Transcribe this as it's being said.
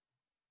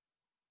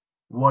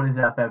What is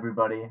up,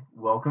 everybody?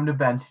 Welcome to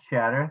Bench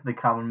Chatter, the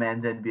Common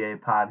Man's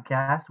NBA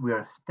podcast. We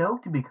are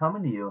stoked to be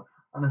coming to you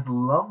on this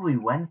lovely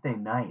Wednesday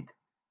night.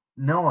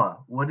 Noah,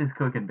 what is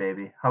cooking,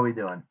 baby? How we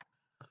doing?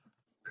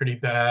 Pretty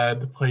bad.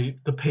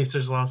 The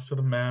Pacers lost to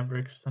the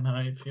Mavericks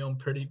tonight. Feeling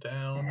pretty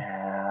down.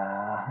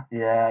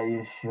 Yeah,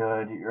 you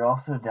should. You're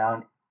also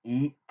down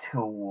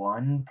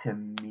 8-1 to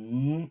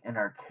me in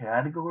our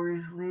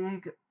categories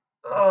league.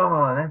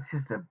 Oh, that's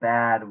just a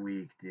bad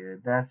week,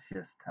 dude. That's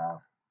just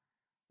tough.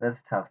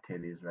 That's tough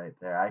titties right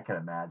there. I can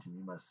imagine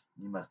you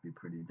must be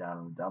pretty down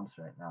in the dumps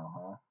right now,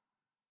 huh?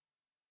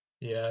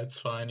 Yeah, it's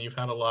fine. You've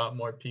had a lot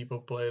more people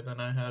play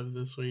than I have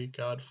this week.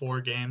 Got 4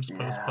 games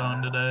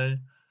postponed Yeah, today.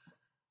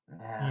 You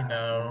yeah. You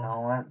know,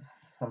 know what?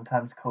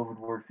 Sometimes COVID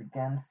works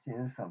against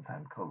you.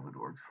 Sometimes COVID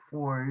works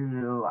for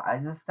you. I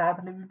just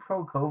happen to be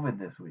pro COVID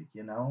this week.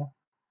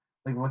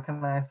 Like what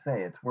can I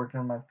say? It's working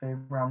in my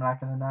favor. I'm not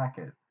gonna knock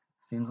it.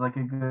 Seems like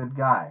a good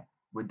guy.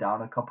 Would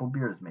down a couple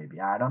beers maybe.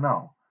 I don't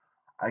know.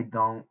 I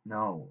don't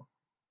know.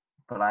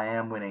 But I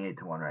am winning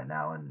 8-1 right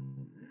now, and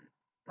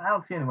I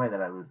don't see any way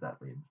that I lose that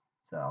lead.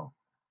 So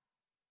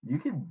you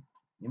could,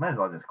 you might as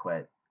well just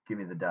quit. Give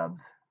me the dub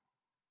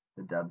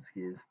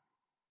skis.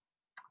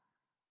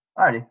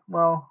 Alrighty,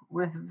 well,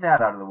 with that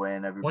out of the way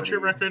and what's your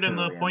everybody record in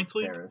the thoroughly points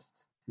league? embarrassed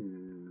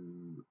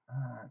to.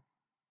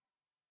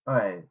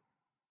 Alright,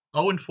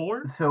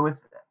 0-4? so with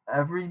Oh, the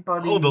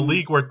everybody.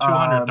 league worth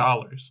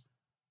 $200.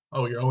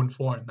 Oh, you're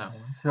 0-4 in that one.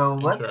 So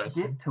let's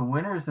Interesting. get to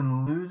winners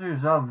and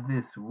losers of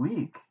this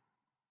week.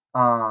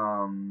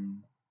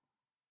 Um,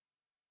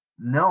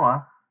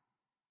 Noah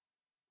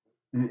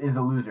is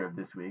a loser of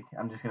this week.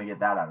 I'm just gonna get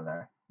that out of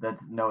there.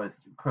 That's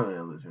Noah's clearly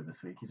a loser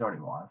this week. He's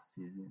already lost.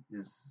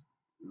 He's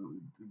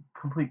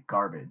complete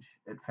garbage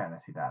at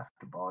fantasy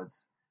basketball.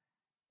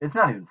 It's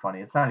not even funny.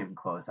 It's not even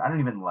close. I don't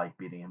even like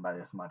beating him by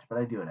this much, but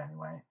I do it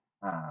anyway.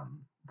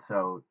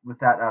 So with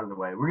that out of the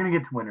way, we're gonna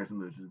get to winners and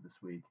losers this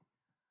week.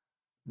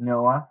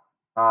 Noah,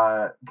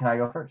 can I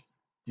go first?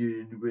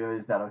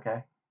 Is that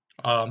okay?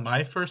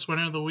 My first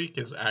winner of the week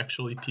is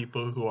actually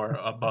people who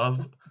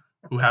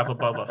have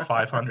above a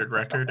 500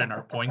 record in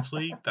our points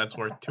league. That's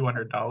worth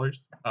 $200.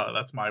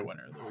 That's my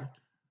winner of the week.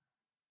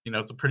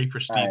 It's a pretty All right,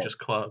 prestigious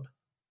club.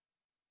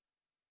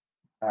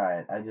 all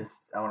right. I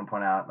want to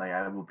point out, like,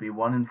 I will be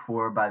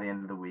 1-4 by the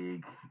end of the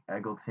week.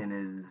 Eggleton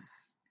is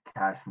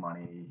cash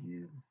money.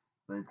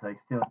 It's like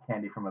stealing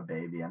candy from a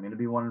baby. I'm gonna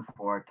be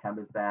 1-4.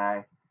 Kemba's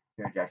back.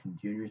 Jaren Jackson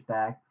Jr.'s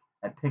back.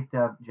 I picked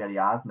up Jetty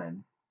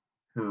Osman,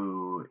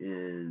 who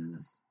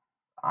is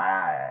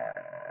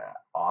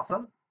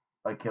awesome,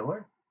 a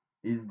killer.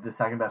 He's the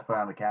second best player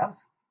on the Cavs.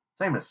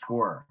 Second best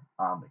scorer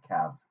on the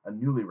Cavs. A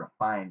newly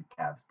refined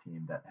Cavs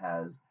team that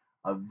has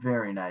a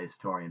very nice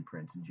Torian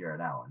Prince and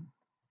Jared Allen.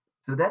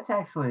 So that's a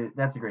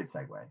great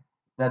segue.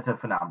 That's a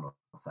phenomenal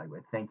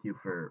segue. Thank you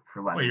for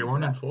Wait, lending you're me to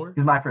one and that. four?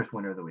 Because my first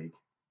winner of the week.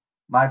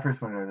 My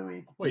first winner of the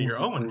week Wait, is you're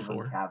the 0 and Cleveland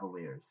 4.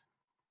 Cavaliers.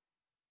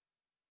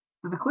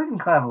 So the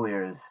Cleveland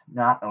Cavaliers,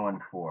 not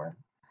 0-4,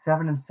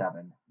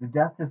 7-7. The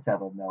dust has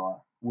settled, Noah.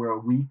 We're a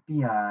week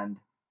beyond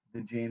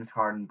the James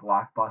Harden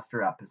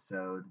blockbuster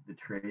episode, the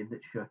trade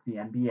that shook the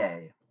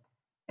NBA,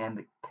 and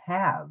the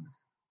Cavs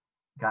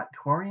got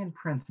Torian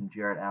Prince and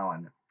Jarrett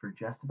Allen for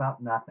just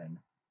about nothing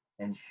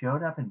and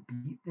showed up and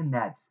beat the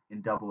Nets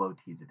in double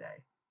OT today.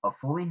 A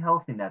fully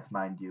healthy Nets,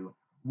 mind you,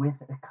 with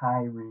a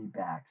Kyrie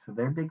back. So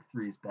their big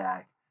three's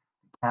back.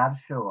 The Cavs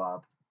show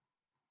up.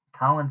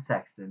 Colin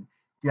Sexton,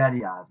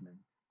 Jetty Osman,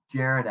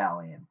 Jared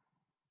Allen,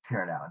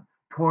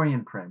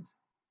 Torian Prince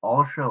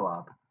all show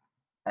up,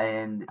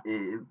 and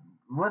it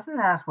wasn't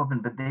an ass whooping,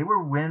 but they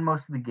were winning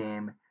most of the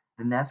game.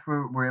 The Nets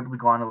were able to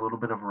go on a little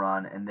bit of a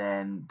run, and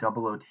then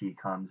double OT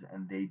comes,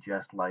 and they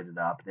just light it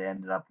up. They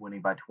ended up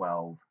winning by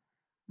 12,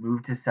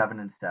 moved to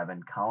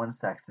 7-7. Colin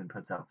Sexton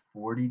puts up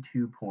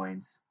 42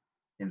 points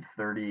in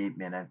 38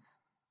 minutes.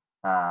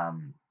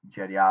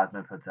 Jetty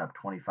Osman puts up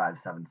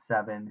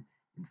 25-7-7 in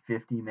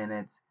 50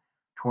 minutes.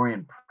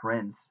 Torian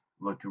Prince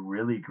looked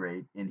really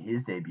great in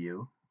his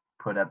debut,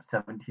 put up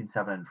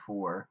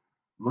 17-7-4.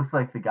 Looked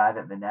like the guy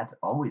that the Nets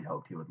always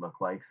hoped he would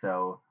look like.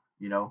 So,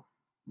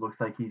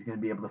 looks like he's going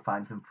to be able to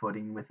find some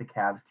footing with the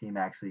Cavs team,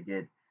 actually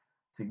get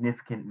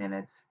significant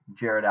minutes.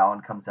 Jared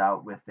Allen comes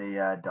out with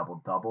a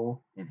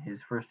double-double in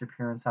his first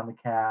appearance on the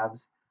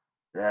Cavs.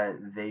 They're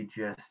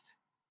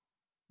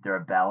a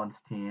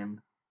balanced team.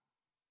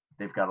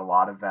 They've got a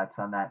lot of vets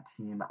on that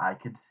team. I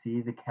could see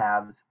the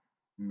Cavs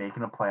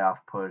making a playoff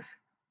push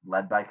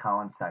led by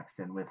Colin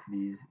Sexton with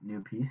these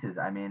new pieces.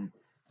 I mean,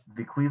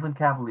 the Cleveland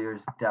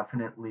Cavaliers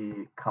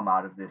definitely come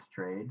out of this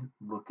trade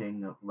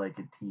looking like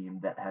a team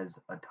that has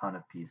a ton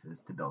of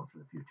pieces to build for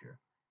the future.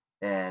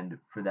 And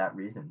for that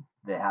reason,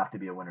 they have to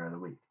be a winner of the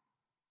week.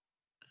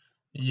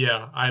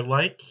 Yeah, I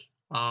like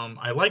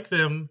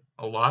them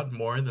a lot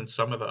more than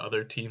some of the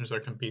other teams they're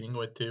competing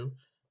with too.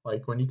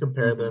 Like when you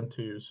compare Mm-hmm. them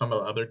to some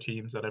of the other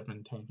teams that have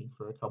been tanking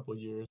for a couple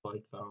years,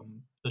 like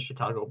the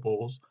Chicago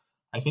Bulls,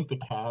 I think the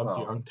Cavs'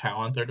 Well, young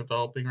talent they're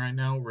developing right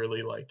now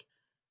really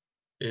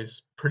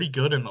is pretty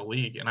good in the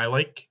league. And I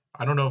like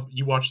I don't know if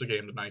you watched the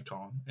game tonight,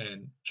 Colin,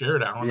 and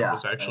Jared Allen Yeah.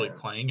 was actually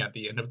playing at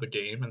the end of the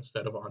game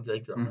instead of Andre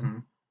Drummond, Mm-hmm.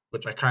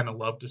 which I kind of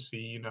love to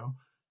see.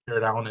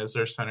 Jared Allen is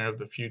their center of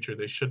the future.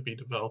 They should be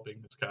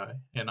developing this guy,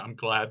 and I'm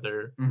glad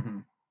they're Mm-hmm.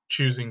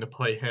 choosing to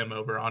play him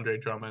over Andre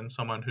Drummond,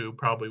 someone who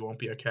probably won't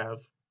be a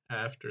Cav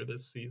after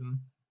this season.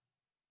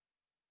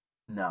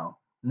 No,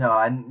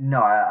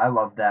 I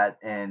love that,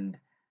 and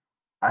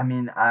I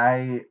mean,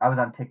 I was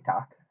on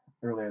TikTok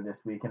earlier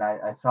this week, and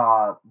I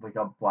saw like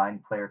a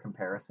blind player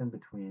comparison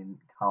between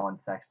Colin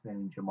Sexton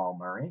and Jamal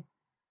Murray,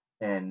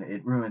 and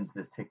it ruins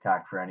this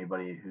TikTok for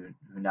anybody who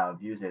now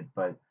views it.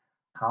 But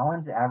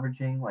Colin's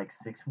averaging like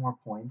 6 more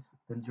points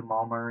than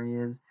Jamal Murray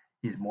is.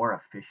 He's more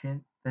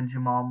efficient than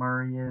Jamal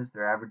Murray is.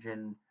 They're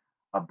averaging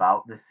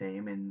about the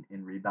same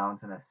in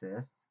rebounds and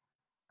assists.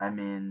 I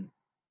mean,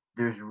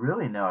 there's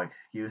really no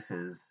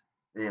excuses.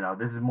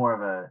 This is more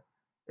of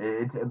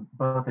it's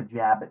both a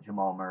jab at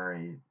Jamal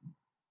Murray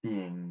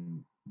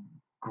being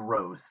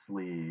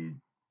grossly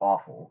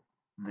awful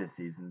this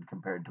season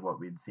compared to what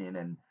we'd seen,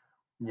 and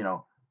you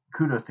know,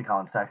 kudos to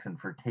Colin Sexton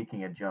for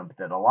taking a jump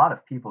that a lot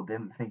of people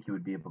didn't think he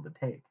would be able to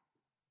take.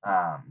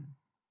 Um,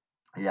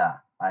 yeah,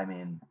 I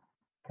mean,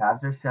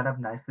 Cavs are set up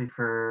nicely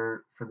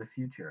for the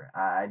future.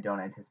 I don't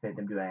anticipate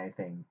them doing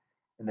anything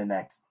in the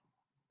next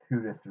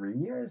 2 to 3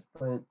 years,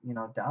 but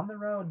down the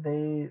road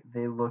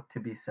they look to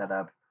be set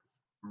up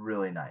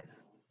really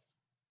nice.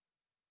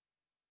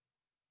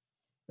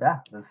 Yeah,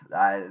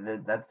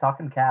 that's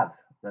talking Cavs.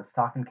 That's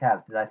talking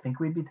Cavs. Did I think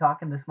we'd be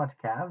talking this much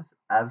Cavs?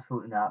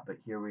 Absolutely not. But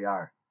here we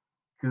are.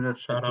 Kudos to the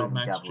Shout out Cleveland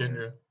Max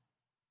Cavaliers.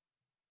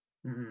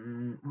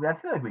 Ginger. I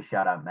feel like we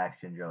shout out Max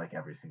Ginger like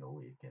every single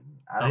week, and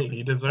I don't think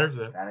He deserves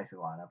it. fantasy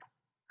lineup.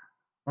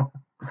 All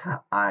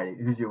right,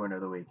 who's your winner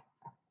of the week?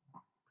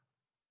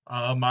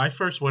 My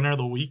first winner of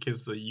the week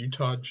is the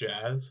Utah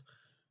Jazz.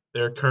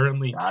 They're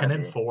currently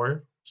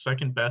 10-4,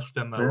 second best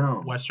in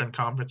the Western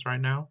Conference right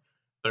now.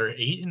 They're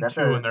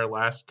 8-2 in their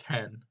last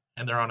 10,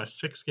 and they're on a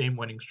 6-game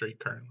winning streak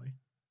currently.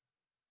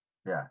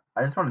 Yeah,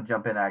 I just want to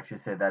jump in and actually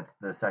say that's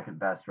the second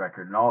best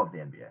record in all of the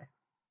NBA.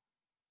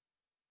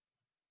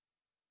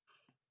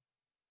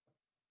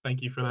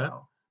 Thank you for that.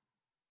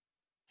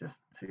 Just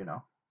so you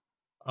know.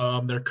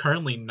 They're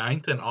currently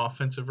 9th in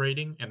offensive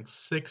rating and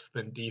 6th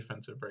in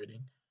defensive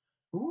rating.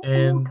 Ooh,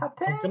 and top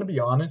 10. I'm going to be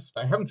honest,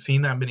 I haven't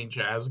seen that many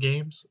Jazz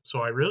games, so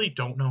I really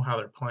don't know how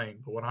they're playing.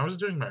 But when I was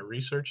doing my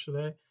research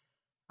today,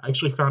 I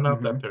actually found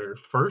out that they're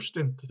first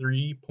in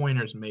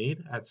three-pointers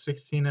made at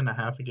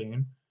 16.5 a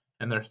game,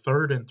 and they're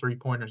third in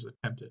three-pointers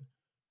attempted.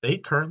 They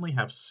currently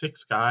have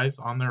 6 guys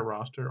on their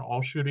roster,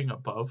 all shooting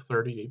above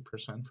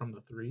 38% from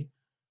the three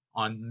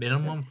on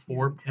minimum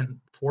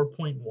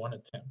 4.1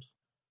 attempts.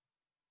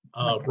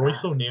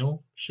 Royce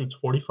O'Neal shoots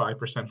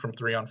 45% from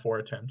 3 on 4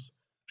 attempts.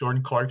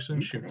 Jordan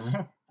Clarkson shoots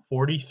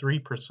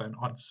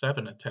 43% on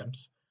 7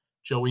 attempts.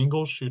 Joe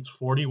Ingles shoots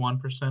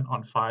 41%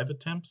 on 5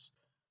 attempts.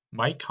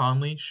 Mike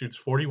Conley shoots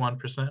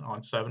 41%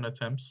 on 7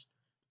 attempts.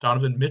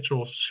 Donovan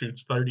Mitchell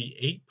shoots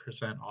 38%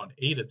 on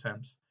 8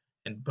 attempts.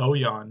 And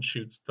Bojan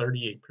shoots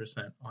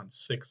 38% on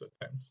 6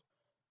 attempts.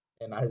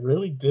 And I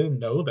really didn't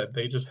know that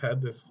they just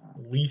had this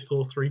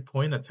lethal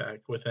 3-point attack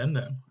within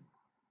them.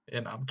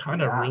 And I'm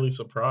kind of really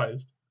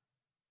surprised.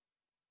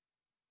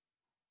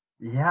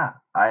 Yeah,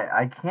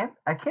 I can't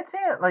say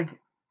it like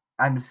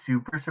I'm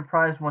super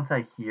surprised once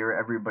I hear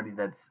everybody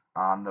that's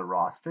on the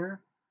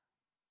roster.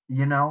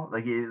 I'm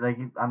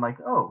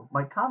like, oh,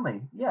 Mike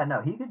Conley, yeah,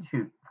 no, he could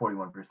shoot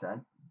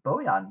 41%.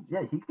 Bojan,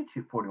 yeah, he could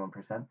shoot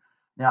 41%.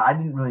 Now, I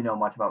didn't really know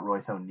much about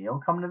Royce O'Neal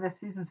coming to this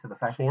season, so the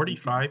fact that he's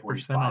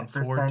 45% on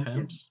 4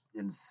 attempts is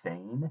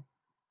insane.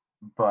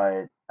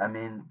 But I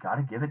mean,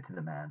 gotta give it to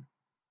the man.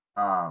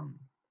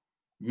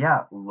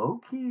 Yeah,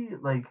 low key,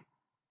 like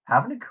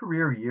having a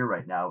career year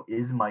right now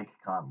is Mike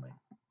Conley.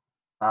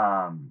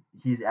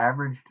 He's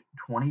averaged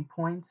 20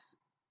 points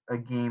a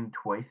game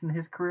twice in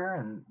his career,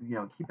 and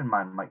keep in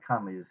mind Mike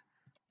Conley is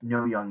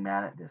no young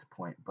man at this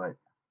point, but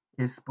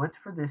his splits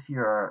for this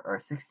year are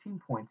 16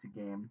 points a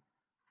game,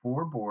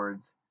 4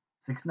 boards,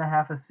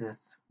 6.5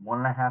 assists,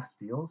 1.5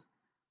 steals.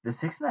 The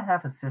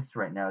 6.5 assists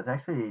right now is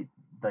actually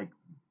like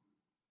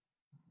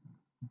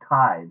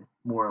tied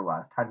more or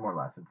less.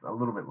 It's a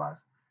little bit less,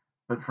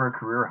 but for a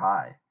career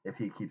high if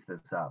he keeps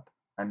this up.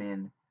 I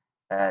mean,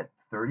 at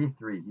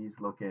 33, he's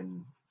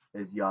looking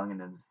as young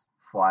and as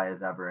fly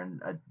as ever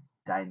in a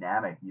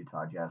dynamic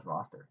Utah Jazz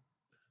roster.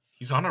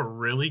 He's on a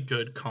really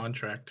good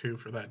contract too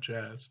for that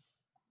Jazz.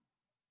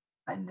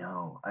 I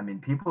know. I mean,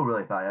 people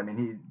really thought. I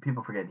mean,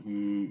 people forget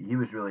he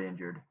was really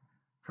injured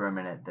for a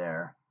minute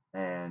there,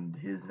 and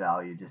his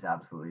value just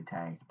absolutely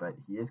tanked. But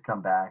he has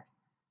come back.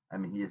 I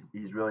mean,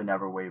 he's really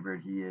never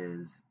wavered. He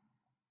is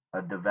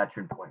the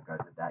veteran point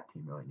guard that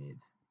team really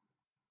needs.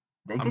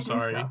 I'm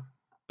sorry,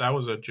 that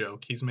was a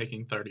joke. He's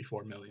making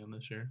 $34 million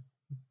this year.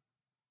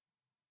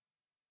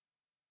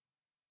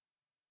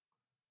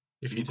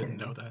 If you didn't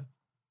know that,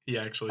 he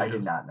actually. I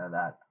did not know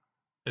that.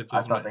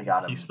 I thought they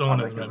got him. He's still in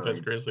his Memphis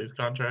Grizzlies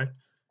contract.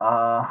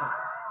 Alright,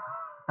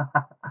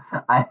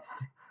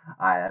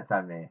 that's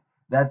on me.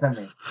 That's on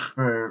me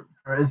for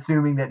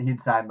assuming that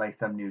he'd signed like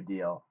some new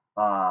deal.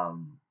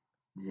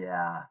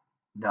 Yeah.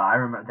 No, I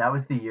remember that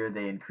was the year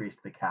they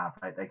increased the cap,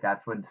 right? Like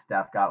that's when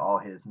Steph got all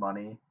his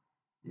money.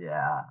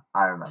 Yeah,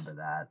 I remember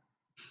that.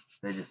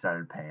 They just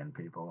started paying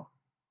people.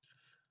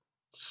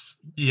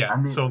 Yeah. I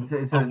mean, So is, is this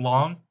his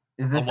along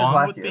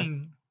last with year?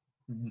 being,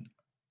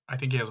 I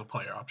think he has a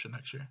player option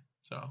next year.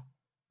 So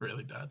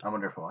really dead. I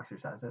wonder if he'll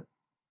exercise it.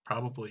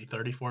 Probably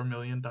 $34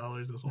 million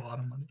is a lot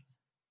of money.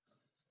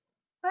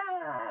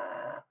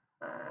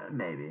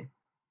 Maybe.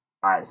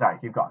 All right, sorry,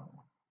 keep going.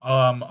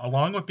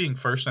 Along with being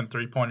first in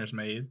 3-pointers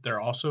made, they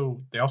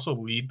also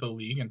lead the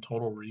league in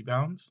total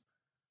rebounds,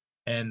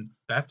 and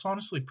that's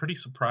honestly pretty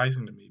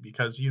surprising to me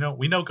because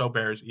we know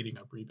Gobert is eating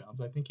up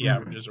rebounds. I think he Hmm.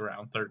 averages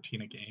around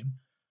 13 a game,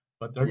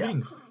 but Yeah.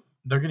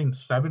 they're getting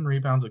 7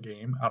 rebounds a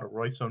game out of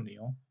Royce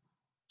O'Neal,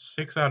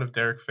 6 out of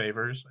Derek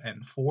Favors,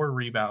 and 4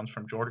 rebounds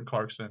from Jordan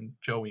Clarkson,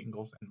 Joe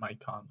Ingles, and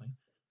Mike Conley.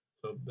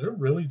 So they're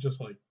really just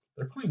like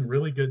they're playing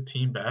really good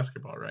team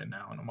basketball right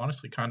now, and I'm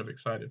honestly kind of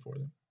excited for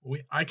them.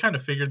 I kind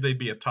of figured they'd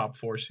be a top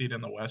 4 seed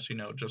in the West,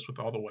 just with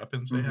all the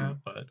weapons they Hmm.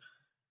 have, but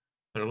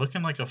they're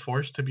looking like a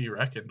force to be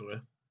reckoned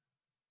with.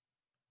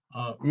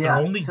 Their Yeah.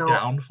 only So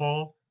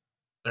downfall,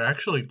 they're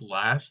actually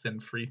last in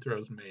free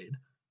throws made,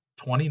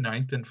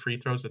 29th in free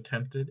throws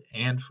attempted,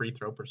 and free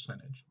throw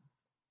percentage.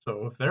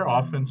 So if their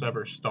offense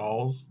ever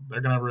stalls,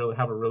 they're gonna really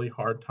have a really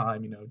hard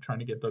time, trying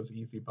to get those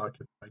easy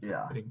buckets by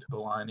yeah. getting to the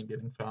line and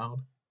getting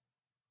fouled.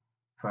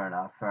 Fair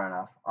enough. Fair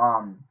enough.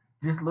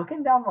 Just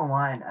looking down the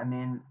line, I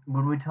mean,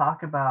 when we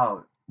talk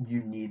about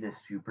you need a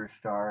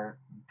superstar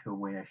to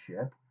win a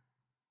ship,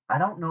 I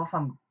don't know if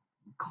I'm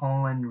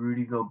calling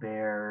Rudy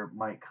Gobert,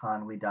 Mike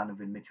Conley,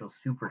 Donovan Mitchell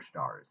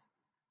superstars.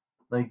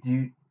 Like, do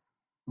you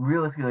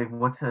realistically like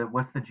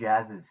what's the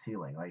Jazz's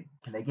ceiling? Like,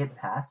 can they get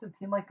past a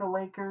team like the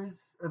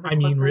Lakers or the I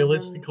mean, Clippers in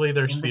realistically,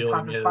 their the ceiling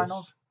conference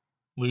finals? is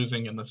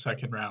losing in the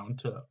second round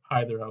to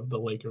either of the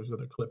Lakers or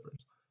the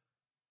Clippers.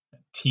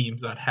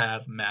 Teams that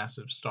have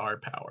massive star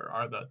power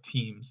are the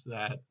teams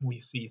that we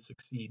see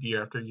succeed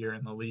year after year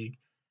in the league.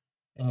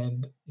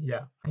 And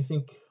yeah, I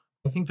think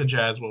the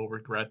Jazz will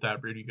regret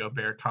that Rudy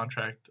Gobert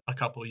contract a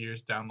couple of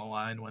years down the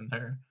line when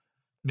they're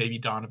maybe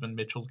Donovan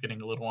Mitchell's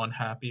getting a little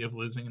unhappy of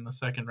losing in the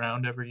second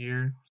round every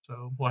year.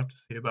 So we'll have to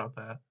see about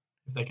that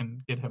if they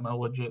can get him a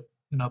legit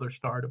another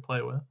star to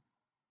play with.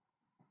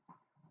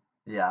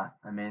 Yeah,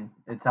 I mean,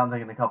 it sounds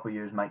like in a couple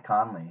years Mike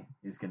Conley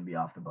is going to be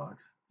off the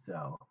books,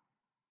 so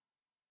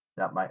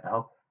that might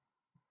help.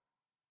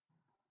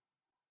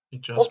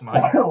 It just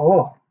might.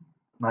 Oh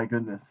my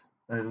goodness,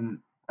 I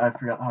didn't. I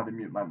forgot how to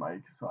mute my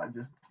mic, so I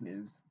just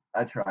sneezed.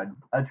 I tried.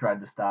 I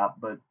tried to stop,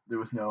 but there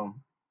was no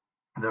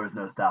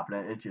stopping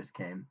it. It just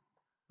came.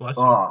 Bless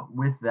you. Oh,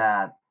 with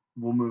that,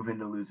 we'll move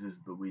into losers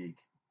of the week.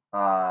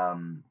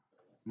 Um,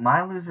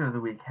 my loser of the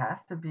week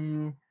has to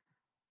be,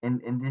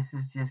 and this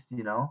is just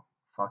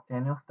fuck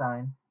Daniel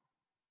Stein,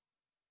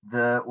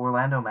 the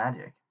Orlando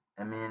Magic.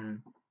 I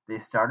mean, they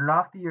started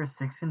off the year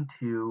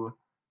 6-2.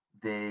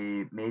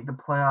 They made the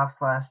playoffs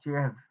last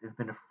year. Have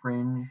been a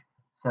fringe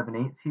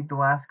 7-8 seed the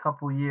last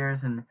couple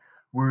years, and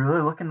we're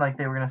really looking like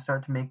they were going to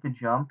start to make the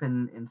jump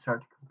and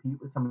start to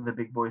compete with some of the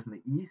big boys in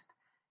the East.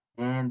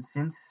 And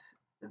since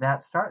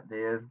that start,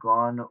 they have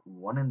gone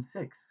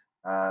 1-6,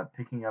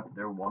 picking up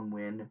their one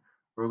win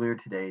earlier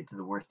today to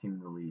the worst team in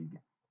the league,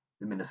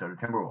 the Minnesota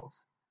Timberwolves.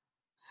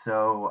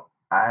 So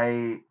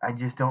I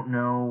just don't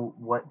know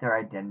what their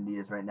identity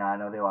is right now. I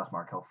know they lost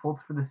Markel Fultz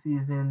for the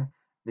season.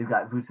 They've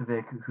got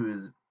Vucevic,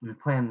 who's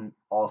playing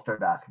all star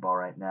basketball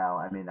right now.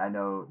 I mean, I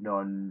know no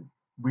one.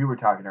 We were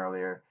talking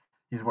earlier.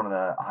 He's one of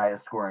the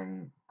highest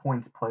scoring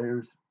points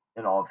players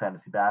in all of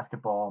fantasy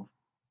basketball.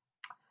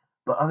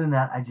 But other than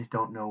that, I just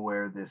don't know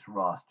where this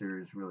roster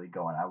is really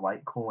going. I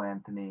like Cole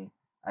Anthony.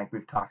 I think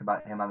we've talked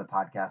about him on the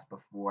podcast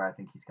before. I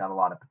think he's got a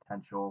lot of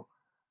potential.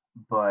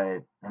 But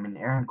I mean,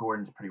 Aaron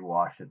Gordon's pretty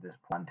washed at this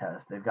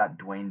contest. They've got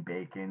Dwayne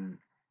Bacon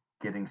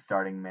getting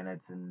starting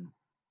minutes and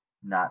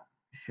not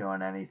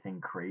showing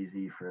anything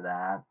crazy for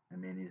that. I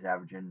mean, he's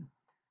averaging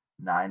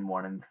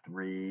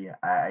 9-1-3.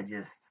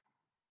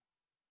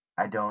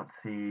 I don't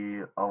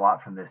see a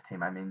lot from this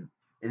team. I mean,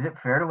 is it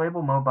fair to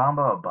label Mo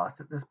Bamba a bust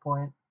at this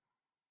point?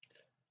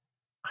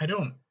 I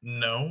don't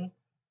know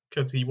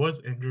because he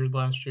was injured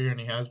last year and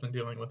he has been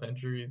dealing with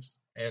injuries,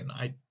 and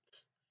I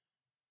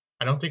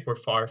don't think we're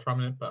far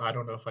from it, but I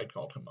don't know if I'd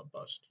call him a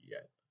bust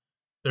yet.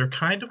 They're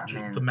kind of I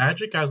the mean,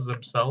 Magic as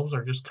themselves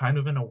are just kind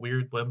of in a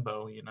weird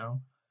limbo,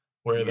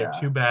 where they're yeah,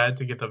 too bad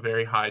to get the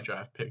very high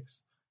draft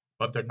picks,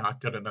 but they're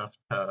not good enough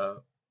to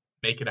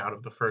make it out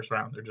of the first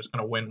round. They're just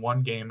going to win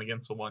one game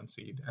against the 1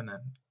 seed and then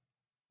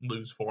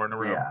lose 4 in a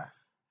row, yeah,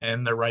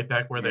 and they're right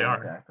back where they yeah, are.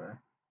 exactly.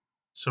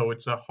 So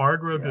it's a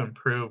hard road to Yeah,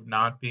 improve,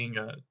 not being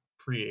a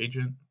free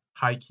agent,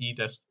 high key,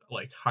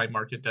 like high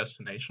market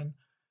destination.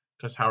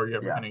 Because how are you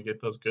ever yeah, going to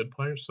get those good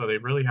players? So they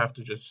really have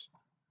to just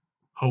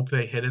hope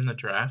they hit in the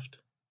draft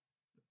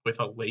with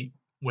a late,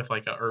 with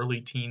like a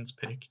early teens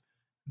pick,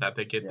 that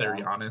they get their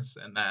yeah. Giannis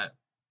and that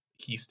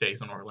he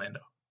stays in Orlando.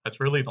 That's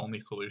really the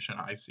only solution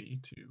I see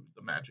to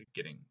the Magic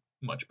getting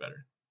much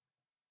better.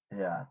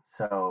 Yeah,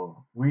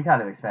 so we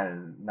kind of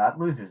expanded, not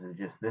losers of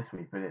just this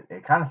week, but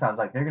it kind of sounds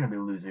like they're going to be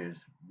losers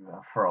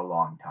for a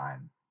long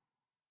time.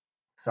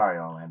 Sorry,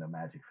 Orlando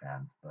Magic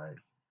fans, but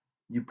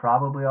you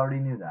probably already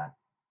knew that.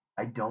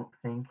 I don't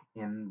think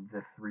in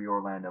the three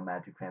Orlando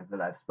Magic fans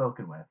that I've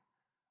spoken with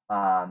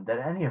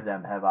that any of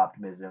them have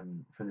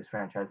optimism for this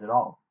franchise at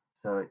all.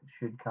 So it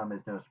should come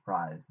as no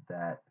surprise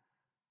that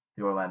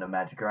the Orlando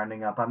Magic are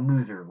ending up on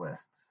loser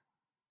lists,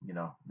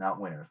 not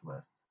winners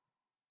lists.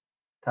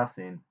 Tough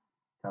scene.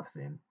 Tough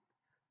scene.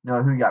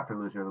 Noah, who you got for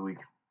loser of the week?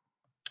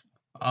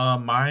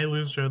 My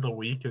loser of the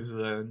week is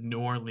the New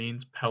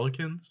Orleans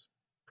Pelicans.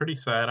 Pretty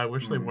sad. I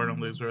wish they weren't a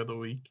Hmm, loser of the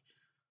week.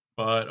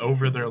 But it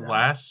over should be their them.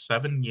 last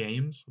 7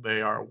 games,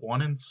 they are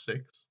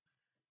 1-6.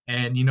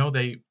 And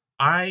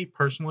I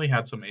personally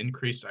had some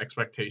increased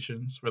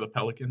expectations for the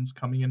Pelicans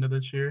coming into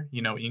this year.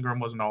 Ingram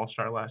was an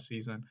All-Star last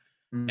season,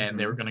 and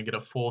they Hmm. were going to get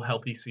a full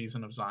healthy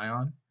season of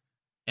Zion.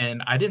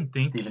 And I didn't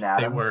think Steven they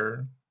Adams.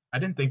 were I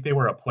didn't think they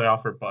were a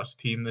playoff or bust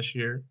team this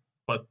year,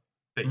 but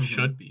they Hmm.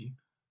 should be.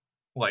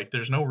 Like,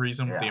 there's no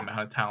reason with the Yeah. amount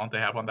of talent they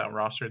have on that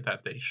roster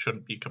that they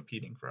shouldn't be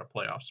competing for a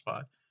playoff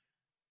spot.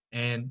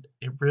 And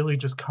it really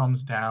just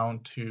comes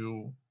down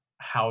to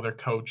how they're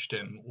coached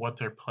and what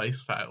their play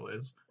style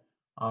is.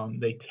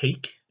 They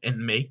take and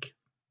make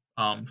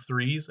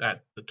threes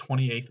at the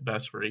 28th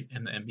best rate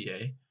in the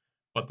NBA,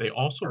 but they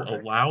also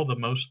Perfect. allow the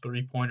most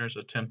three pointers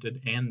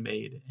attempted and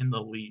made in the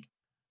league.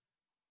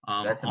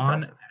 That's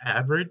On impressive.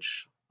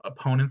 average,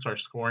 opponents are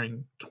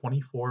scoring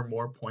 24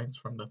 more points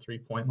from the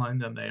 3-point line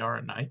than they are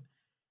a night.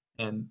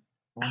 And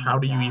Oh my how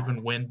do you God.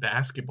 even win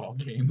basketball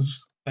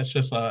games? That's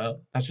just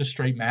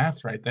straight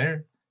math right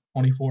there.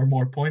 24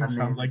 more I points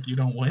sounds mean, like you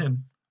don't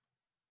win.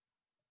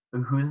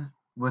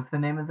 what's the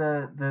name of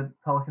the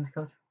Pelicans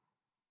coach?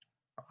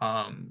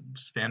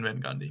 Stan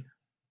Van Gundy.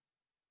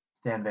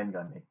 Stan Van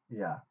Gundy.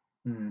 Yeah.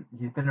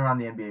 He's been around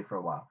the NBA for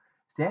a while.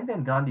 Stan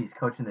Van Gundy's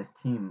coaching this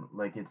team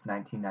like it's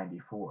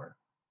 1994,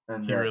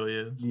 and He that really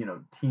is.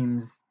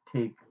 teams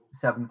take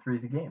 7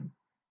 threes a game.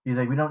 He's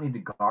like, we don't need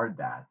to guard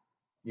that.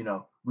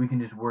 We can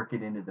just work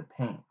it into the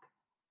paint.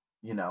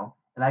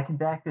 And I can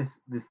back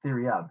this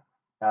theory up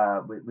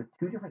with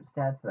two different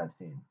stats that I've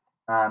seen.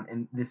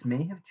 And this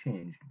may have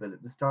changed, but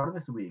at the start of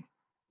this week,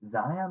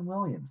 Zion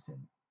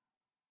Williamson,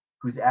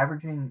 who's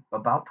averaging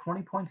about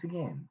 20 points a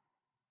game,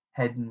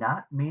 had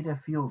not made a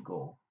field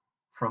goal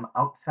from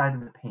outside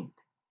of the paint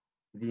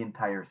the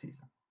entire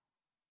season.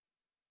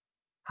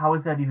 How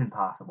is that even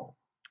possible?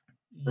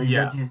 Like that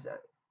Yeah. just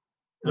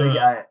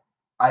like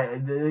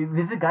The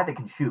this is a guy that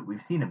can shoot.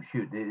 We've seen him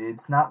shoot.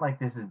 It's not like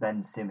this is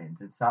Ben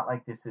Simmons. It's not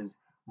like this is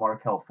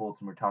Markelle Fultz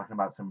and we're talking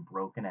about some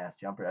broken ass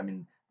jumper. I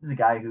mean, this is a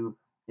guy who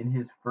in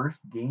his first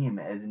game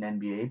as an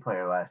NBA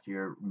player last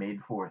year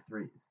made 4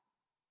 threes.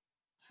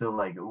 So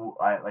like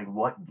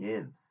what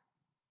gives?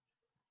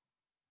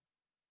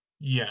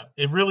 yeah,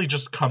 it really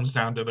just comes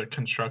down to the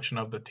construction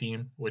of the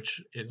team,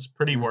 which is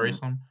pretty Mm-hmm.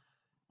 worrisome.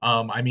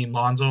 I mean,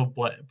 Lonzo,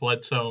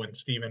 Bledsoe, and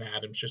Steven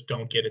Adams just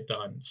don't get it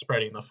done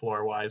spreading the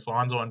floor wise.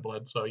 Lonzo and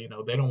Bledsoe,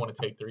 they don't want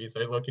to take threes.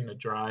 They're looking to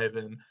drive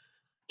and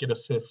get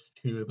assists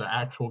to the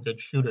actual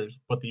good shooters.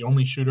 But the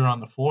only shooter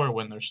on the floor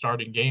when they're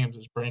starting games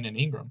is Brandon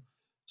Ingram.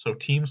 So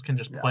teams can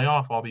just Yeah. play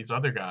off all these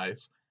other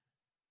guys.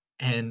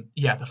 And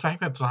yeah, the fact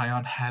that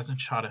Zion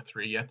hasn't shot a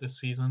three yet this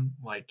season,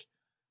 like,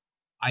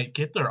 I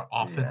get their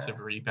offensive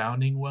Yeah.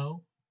 rebounding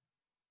well,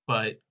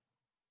 but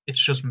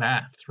it's just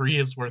math. Three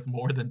is worth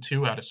more than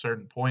two at a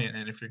certain point,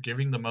 and if you're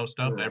giving the most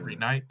up every Ugh.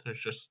 night, that's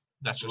just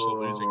a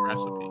losing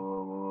recipe.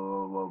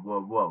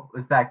 Whoa.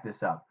 Let's back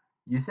this up.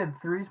 You said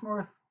three's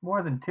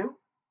more than two?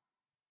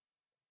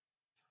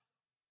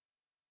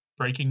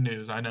 Breaking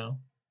news, I know.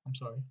 I'm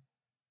sorry.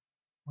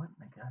 What in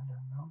the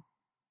goddamn hell?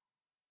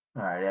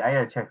 All right, I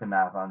gotta check the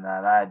math on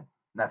that.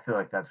 I feel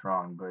like that's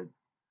wrong, but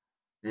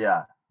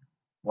yeah,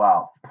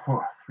 wow,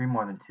 three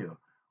more than two.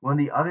 Well, and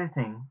the other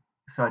thing,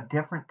 so a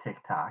different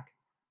TikTok,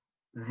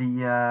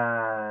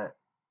 the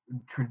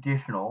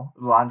traditional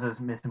Lonzo's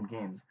missed some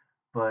games,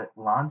 but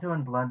Lonzo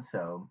and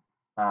Bledsoe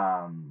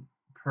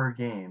per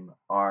game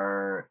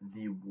are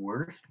the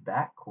worst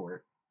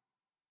backcourt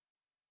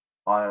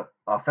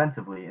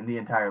offensively in the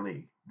entire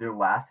league. They're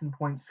last in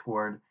points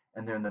scored,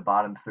 and they're in the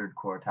bottom third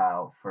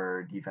quartile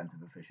for defensive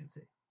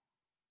efficiency.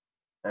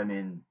 I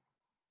mean,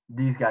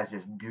 these guys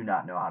just do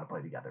not know how to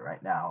play together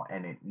right now,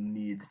 and it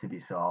needs to be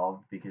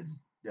solved because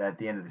at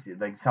the end of the season,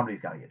 like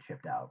somebody's got to get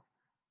shipped out.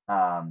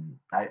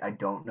 I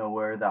don't know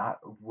where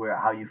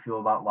how you feel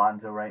about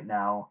Lonzo right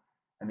now.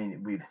 I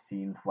mean, we've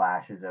seen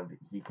flashes of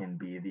he can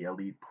be the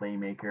elite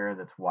playmaker.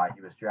 That's why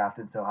he was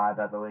drafted so high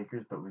by the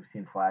Lakers. But we've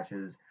seen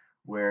flashes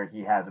where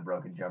he has a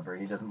broken jumper.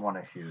 He doesn't want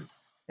to shoot,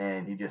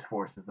 and he just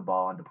forces the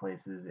ball into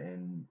places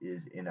and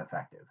is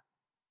ineffective.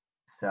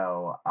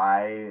 So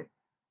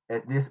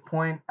at this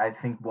point, I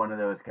think one of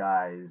those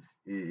guys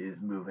is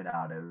moving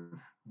out of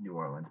New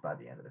Orleans by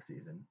the end of the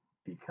season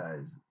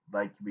because,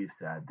 like we've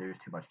said, there's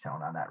too much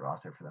talent on that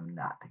roster for them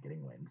not to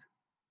getting wins.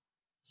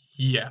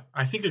 Yeah,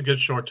 I think a good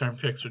short term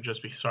fix would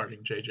just be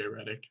starting JJ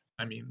Redick.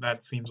 I mean,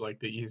 that seems like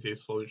the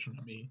easiest solution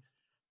to me.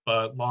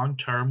 But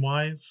long-term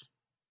wise,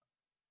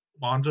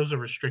 Lonzo's a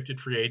restricted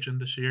free agent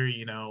this year.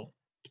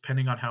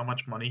 Depending on how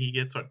much money he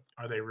gets,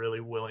 are they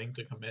really willing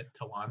to commit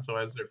to Lonzo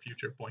as their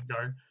future point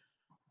guard?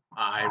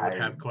 I would I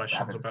have questions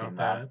haven't seen about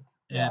that.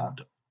 that. Yeah.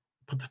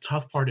 But the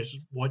tough part is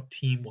what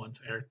team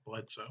wants Eric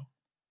Bledsoe?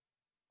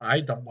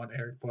 I don't want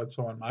Eric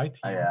Bledsoe on my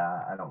team.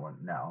 Yeah, I don't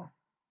want no.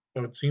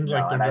 So it seems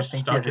like No, they're and I just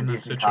think he has stuck a in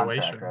this decent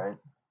contract, situation. right?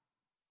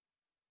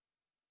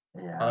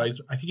 Yeah.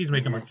 I think he's He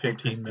making is like big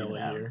for 15 mil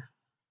Steven a Adams. year.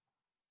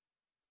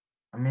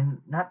 I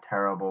mean, not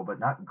terrible, but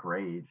not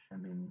great. I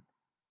mean,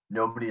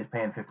 nobody is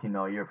paying 15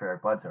 mil a year for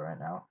Eric Bledsoe right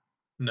now.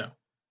 No.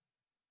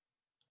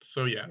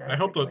 So yeah, Yeah, I he's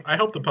hope making the like I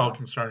hope the 16 mil.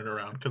 Pelicans turn it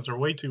around because they're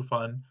way too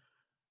fun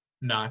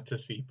not to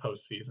see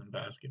postseason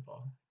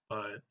basketball.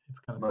 But it's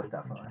gonna Most take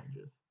some definitely.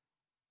 changes.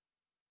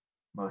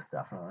 Most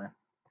definitely.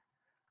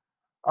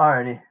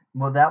 Alrighty.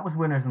 Well, that was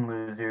winners and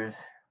losers.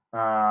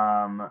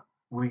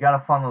 We got a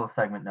fun little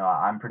segment,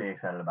 Noah. I'm pretty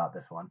excited about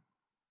this one.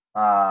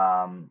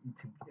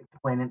 To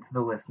explain it to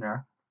the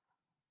listener,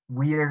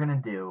 we are gonna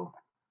do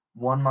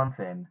 1 month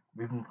in.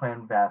 We've been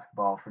playing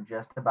basketball for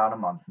just about a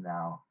month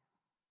now.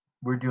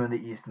 We're doing the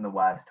East and the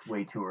West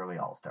way too early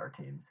All-Star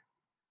teams.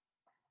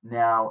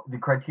 Now, the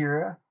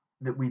criteria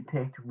that we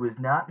picked was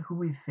not who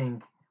we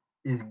think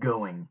is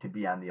going to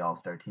be on the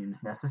All-Star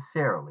teams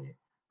necessarily,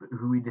 but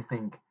who we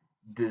think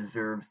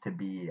deserves to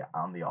be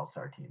on the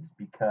All-Star teams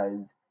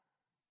because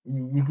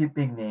you get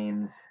big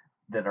names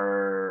that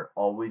are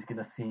always going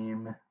to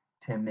seem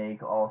to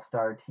make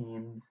All-Star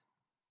teams,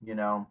 you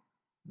know,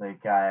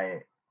 like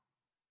I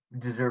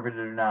deserve it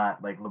or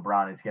not, like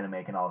LeBron is going to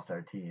make an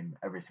All-Star team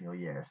every single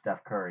year.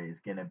 Steph Curry is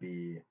going to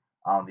be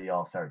on the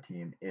All-Star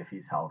team if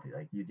he's healthy.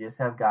 Like you just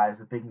have guys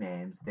with big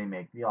names, they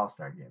make the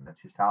All-Star game.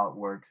 That's just how it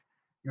works.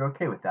 You're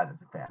okay with that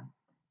as a fan.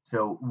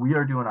 So we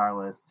are doing our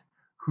list.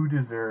 Who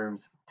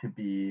deserves to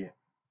be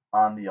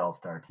on the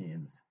All-Star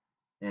teams?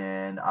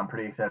 And I'm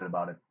pretty excited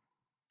about it.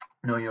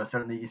 No,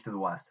 start in the East or the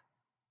West.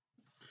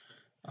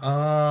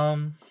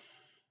 Um,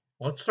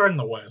 let's start in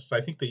the West.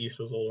 I think the East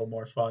is a little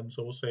more fun,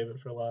 so we'll save it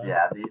for last.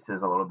 Yeah, the East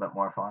is a little bit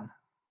more fun.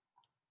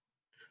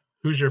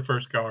 Who's your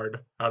first guard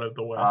out of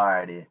the West?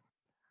 Alrighty.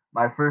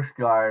 My first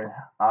guard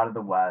out of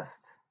the West,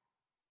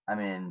 I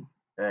mean,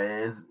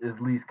 is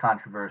least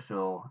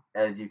controversial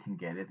as you can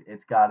get.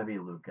 It's got to be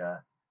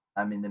Luka.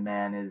 I mean, the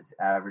man is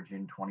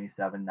averaging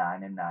 27,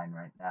 9, and 9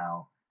 right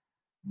now.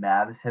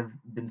 Mavs have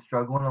been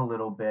struggling a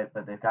little bit,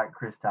 but they've got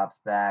Kristaps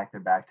back. They're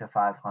back to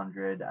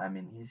 500. I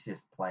mean, he's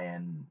just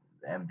playing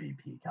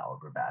MVP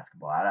caliber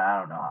basketball. I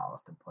don't know how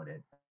else to put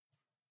it.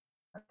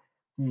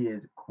 He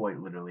is quite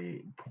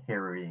literally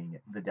carrying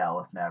the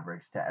Dallas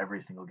Mavericks to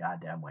every single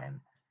goddamn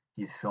win.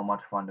 He's so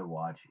much fun to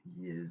watch.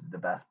 He is the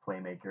best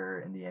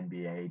playmaker in the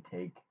NBA.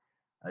 Take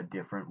a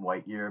different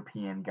white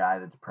European guy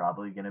that's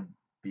probably going to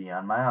be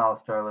on my All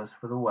Star list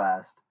for the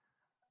West.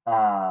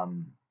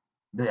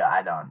 But yeah,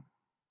 I don't.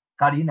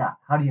 How do you not?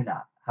 How do you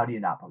not? How do you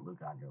not put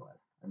Luka on your list?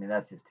 I mean,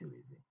 that's just too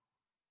easy.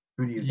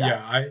 Who do you Yeah,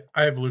 got?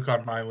 I have Luke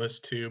on my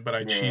list too, but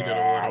I cheated a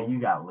Yeah, little.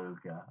 you got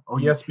Luka. Oh,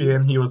 you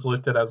ESPN,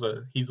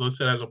 cheated. he's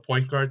listed as a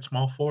point guard,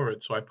 small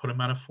forward, so I put him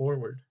at a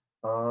forward.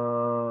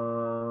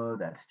 Oh,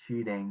 that's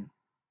cheating.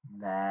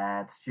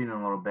 That's cheating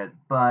a little bit,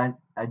 but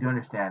I do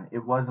understand.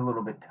 It was a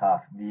little bit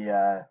tough.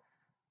 The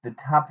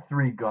top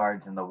three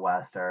guards in the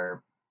West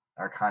are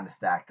kind of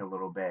stacked a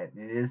little bit.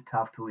 It is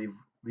tough to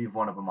leave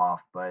one of them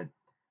off, but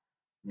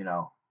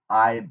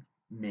I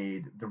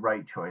made the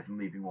right choice in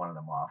leaving one of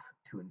them off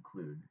to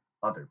include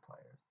other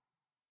players.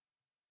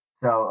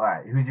 So, all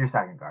right, who's your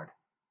second guard,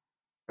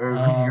 or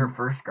who's your Um,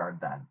 first guard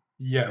then?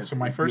 yeah, so If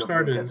my you first have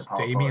guard Luka at the is power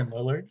Damian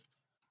forward.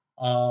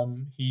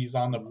 Lillard. He's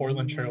on the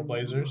Portland Trail Ooh,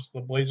 Blazers.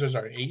 The Blazers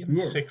are eight and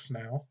he is. six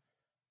now.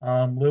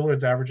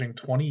 Lillard's averaging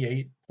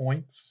 28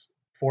 points,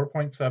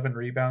 4.7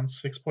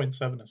 rebounds,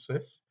 6.7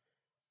 assists.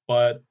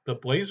 But the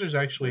Blazers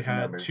actually Those are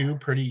had numbers. two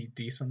pretty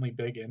decently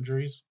big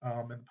injuries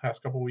in the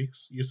past couple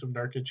weeks. Yusuf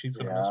Nurkic, he's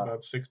going to miss Yeah,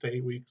 about 6 to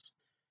 8 weeks,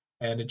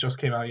 and it just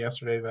came out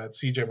yesterday that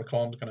CJ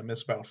McCollum's going to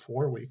miss about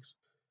 4 weeks.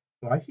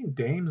 So I think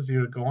Dame's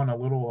due to go on a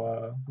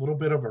little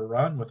bit of a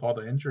run with all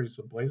the injuries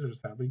the Blazers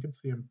have. We could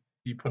see him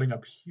be putting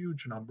up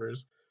huge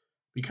numbers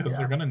because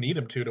they're yeah, going to need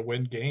him to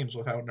win games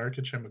without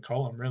Nurkic and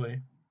McCollum,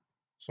 really.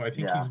 So I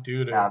think yeah, he's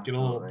due to get a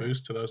little absolutely.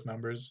 boost to those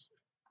numbers.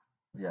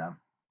 Yeah,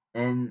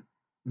 and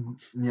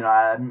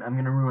I'm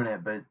gonna ruin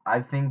it, but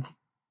I think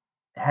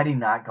had he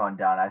not gone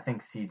down, I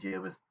think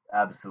CJ was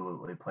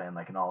absolutely playing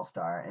like an all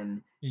star,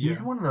 and he's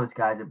Yeah, one of those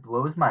guys. It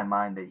blows my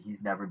mind that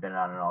he's never been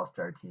on an all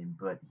star team,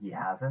 but he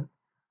hasn't.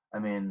 I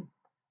mean,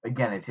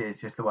 again, it's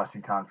just the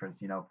Western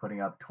Conference.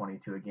 Putting up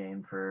 22 a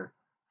game for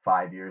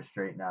 5 years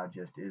straight now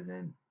just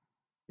isn't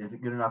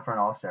good enough for an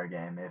all star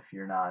game if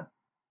you're not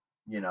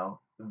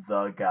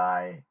the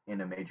guy in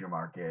a major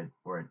market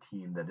or a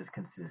team that is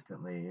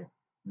consistently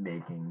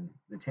making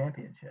the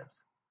championships.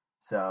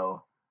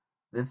 So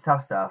this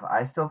tough stuff.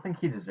 I still think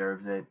he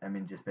deserves it. I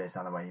mean, just based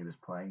on the way he was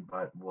playing,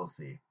 but we'll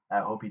see. I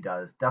hope he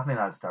does. Definitely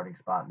not a starting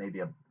spot. Maybe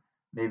a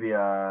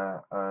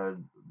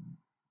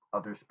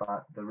other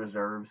spot, the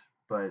reserves,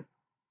 but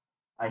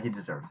he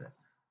deserves it.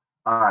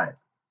 All right.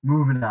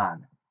 Moving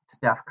on,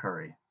 Steph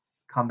Curry,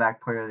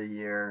 comeback player of the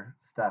year.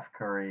 Steph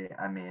Curry.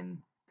 I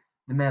mean,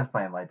 the man's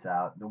playing lights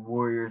out. The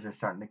Warriors are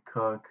starting to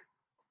cook.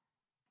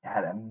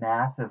 Had a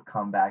massive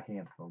comeback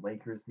against the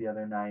Lakers the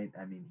other night.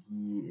 I mean,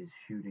 he is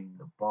shooting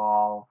the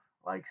ball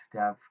like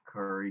Steph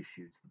Curry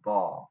shoots the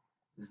ball.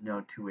 There's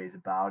no two ways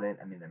about it.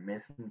 I mean, they're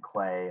missing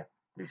Clay.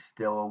 They're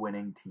still a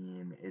winning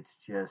team. It's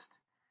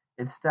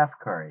Steph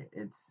Curry.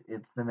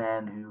 It's the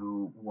man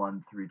who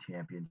won 3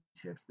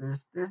 championships.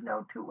 There's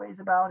no two ways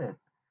about it.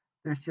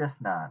 There's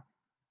just not.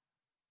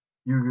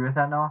 You agree with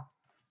that, Noah?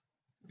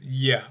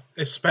 Yeah,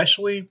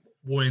 especially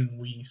when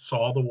we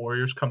saw the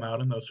Warriors come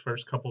out in those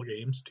first couple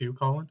games too,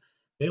 Colin.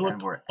 They And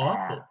looked we're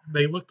awful. ass.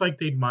 They looked like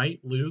they might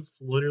lose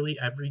literally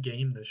every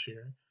game this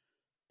year.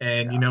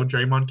 And Yeah.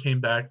 Draymond came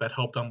back, that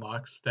helped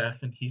unlock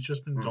Steph, and he's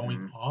just been going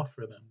Mm-hmm. off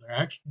for them.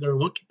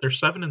 They're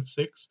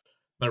 7-6.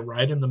 They're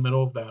right in the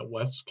middle of that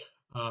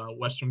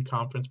Western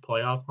Conference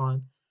playoff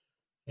hunt,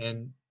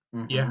 and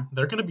yeah, Mm-hmm.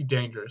 they're going to be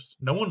dangerous.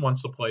 No one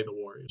wants to play the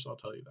Warriors, I'll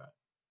tell you that.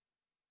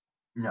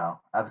 No,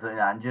 absolutely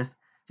not. And just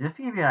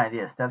to give you an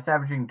idea, Steph's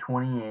averaging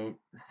 28,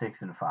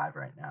 6, and 5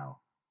 right now.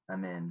 I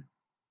mean,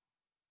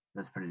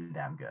 that's pretty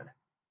damn good.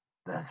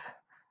 That's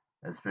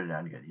that's pretty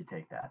damn good. You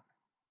take that.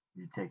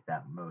 You take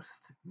that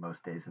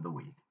most days of the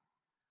week.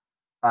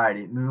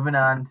 Alrighty, moving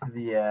on to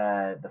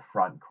the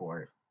front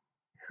court.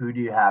 Who do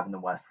you have in the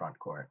West front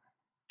court?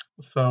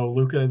 So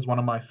Luca is one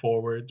of my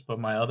forwards, but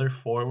my other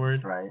That's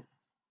forward, right.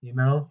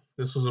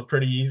 this was a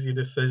pretty easy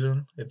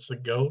decision. It's the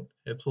GOAT.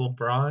 It's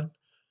LeBron.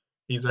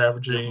 He's You have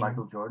averaging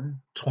Michael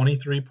Jordan.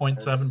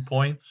 23.7 That's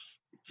points,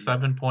 yep.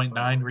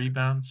 7.9 Oh,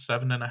 rebounds,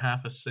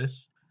 7.5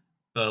 assists.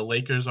 The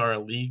Lakers are a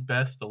league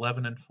best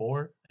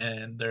 11-4,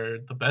 and they're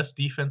the best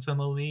defense in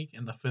the league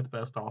and the fifth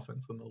best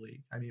offense in the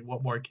league. I mean,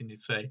 what more can you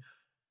say?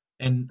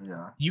 And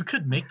yeah. you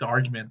could make the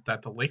argument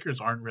that the Lakers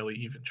aren't really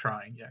even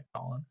trying yet,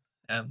 Colin,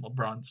 and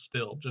LeBron's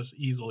still just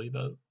easily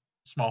the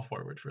small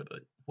forward for the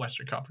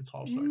Western Conference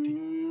All Star team.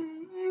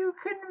 You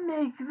could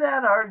make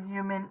that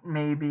argument,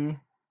 maybe.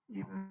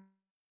 You,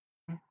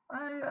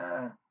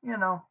 you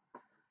know,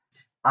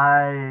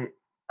 I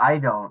I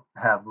don't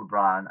have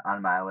LeBron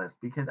on my list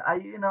because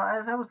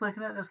as I was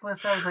looking at this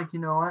list, I was like, you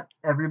know what?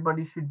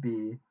 Everybody should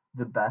be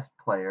the best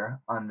player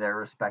on their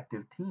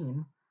respective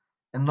team,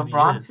 and And he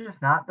LeBron's is.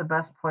 just not the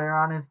best player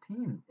on his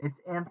team. It's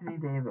Anthony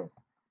Davis,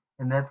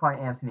 and that's why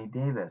Anthony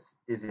Davis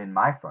is in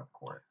my front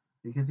court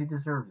because he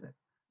deserves it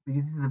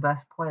because he's the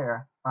best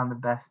player on the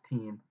best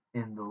team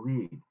in the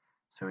league.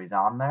 So he's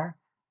on there.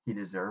 He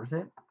deserves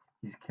it.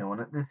 He's killing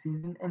it this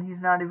season, and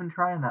he's not even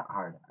trying that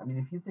hard. I mean,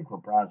 if you think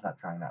LeBron's not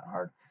trying that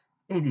hard,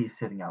 AD's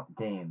sitting out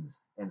games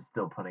and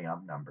still putting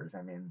up numbers.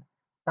 I mean,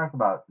 talk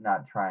about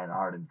not trying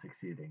hard and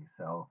succeeding.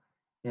 So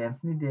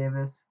Anthony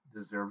Davis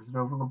deserves it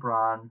over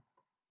LeBron.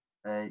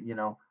 You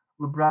know,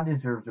 LeBron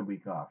deserves a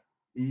week off.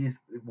 He's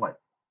what,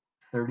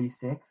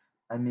 36?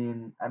 I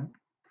mean, I'm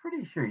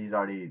pretty sure he's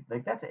already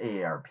like that's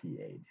AARP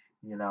age.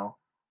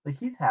 Like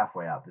he's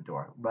halfway out the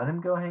door. Let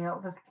him go hang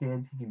out with his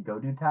kids. He can go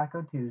do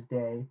Taco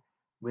Tuesday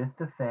with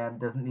the fam.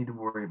 Doesn't need to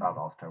worry about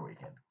All Star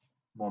Weekend.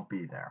 Won't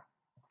be there.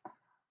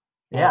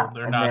 Well, Yeah,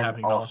 they're and not then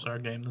having an All also, Star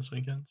game this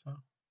weekend, so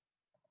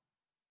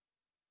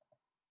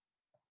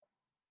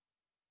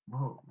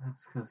well,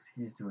 that's because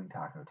he's doing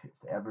Taco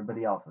Tuesday.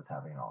 Everybody else is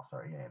having an All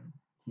Star game.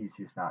 He's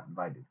just not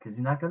invited because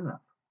he's not good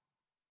enough.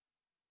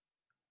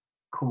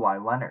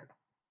 Kawhi Leonard,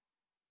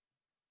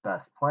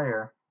 best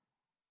player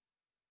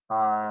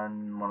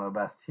on one of the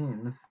best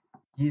teams.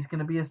 He's going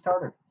to be a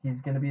starter.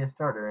 He's going to be a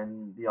starter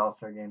in the All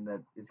Star game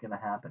that is going to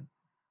happen.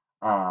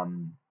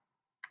 Um,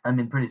 I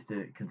mean, pretty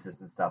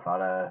consistent stuff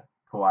out of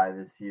Kawhi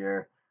this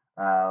year.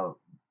 Uh,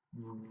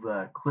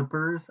 the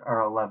Clippers are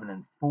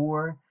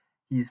 11-4.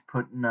 He's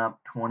putting up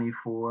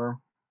 24,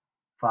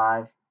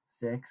 5,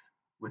 6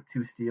 with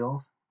 2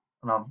 steals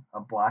and a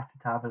block to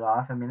top it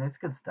off. I mean, it's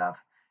good stuff.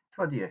 It's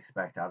what do you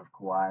expect out of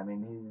Kawhi? I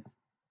mean,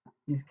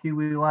 he's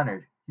Kiwi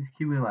Leonard. He's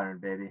Kiwi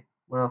Leonard, baby.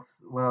 What else?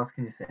 What else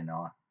can you say,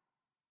 Noah?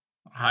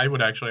 I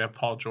would actually have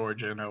Paul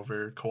George in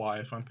over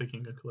Kawhi if I'm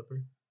picking a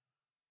Clipper.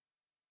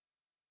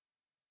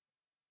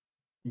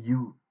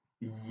 You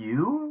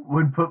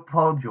would put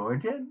Paul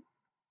George in?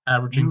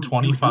 Averaging You hate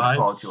 25,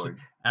 Paul George.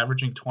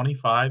 averaging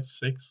 25,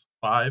 6,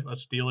 5, a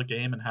steal a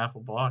game, and half a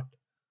block.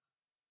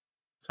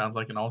 Sounds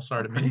like an all-star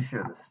I'm to pretty me.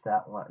 sure the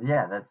stat line.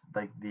 Yeah, that's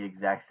like the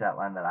exact stat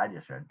line that I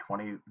just read.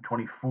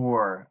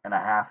 24 and a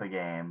half a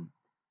game,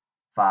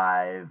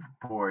 5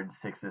 boards,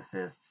 6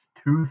 assists,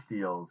 2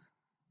 steals,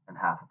 and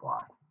half a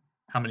block.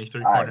 How many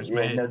All right. three-pointers Yeah.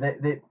 made? No.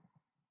 They.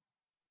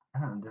 I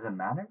don't know. Does it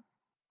matter?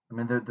 I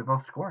mean, they're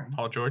both scoring.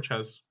 Paul George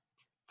has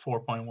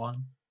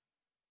 4.1.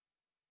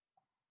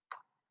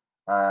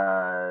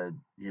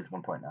 He has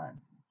 1.9.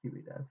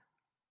 Kiwi does.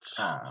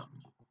 Um,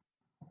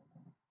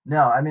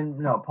 No, I mean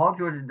no. Paul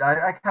George.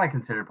 I kind of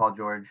consider Paul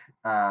George.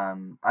 I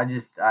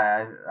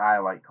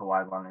like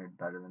Kawhi Leonard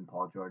better than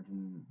Paul George,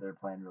 and they're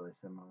playing really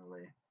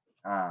similarly.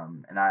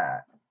 And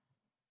I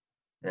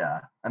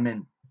yeah. I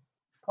mean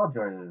Paul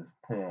George is,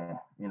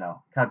 kind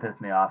of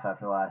pissed me off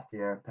after last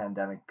year,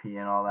 pandemic P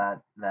and all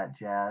that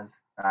jazz.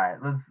 All right,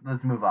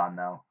 let's move on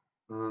though.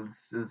 Let's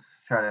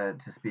try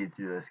to speed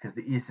through this because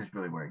the East is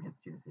really where it gets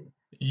juicy. Do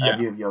Yeah,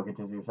 you have Jokic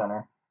as your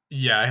center?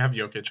 yeah, I have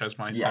Jokic as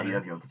my Yeah, you center.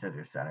 have Jokic as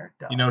your center.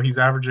 You Duh. know, he's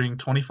averaging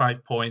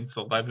 25 points,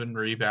 11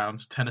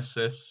 rebounds, 10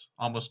 assists,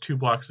 almost 2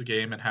 blocks a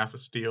game, and half a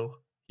steal.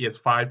 He has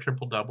 5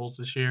 triple doubles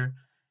this year.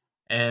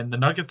 And the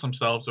Nuggets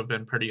themselves have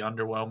been pretty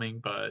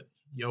underwhelming, but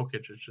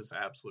Jokic is just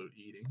absolute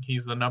eating.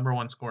 He's the number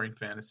one scoring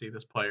fantasy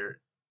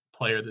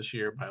player this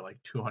year by like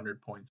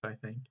 200 points, I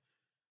think.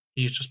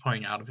 He's just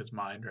playing out of his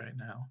mind right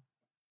now.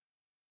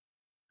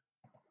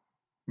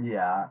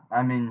 Yeah,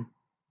 I mean,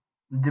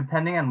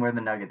 depending on where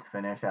the Nuggets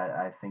finish,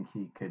 I think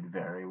he could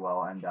very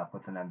well end up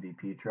with an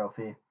MVP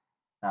trophy,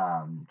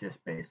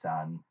 just based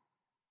on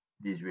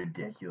these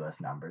ridiculous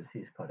numbers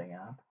he's putting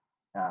up.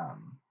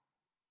 Um,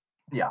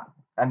 yeah,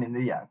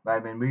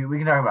 we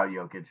can talk about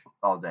Jokic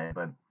all day,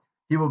 but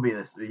he would be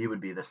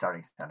the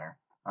starting center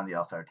on the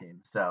All Star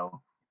team.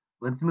 So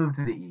let's move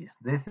to the East.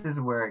 This is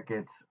where it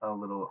gets a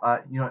little.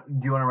 Do you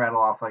want to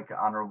rattle off like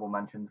honorable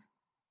mentions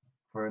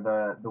for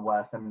the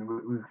West? I mean,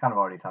 we've kind of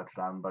already touched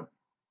on, but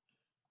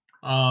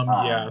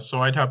Yeah, um,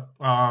 so I'd have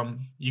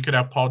you could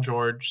have Paul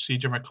George,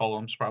 CJ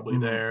McCollum's probably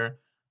mhm, there,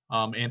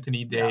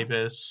 Anthony yeah,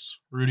 Davis,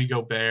 Rudy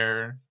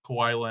Gobert,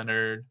 Kawhi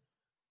Leonard,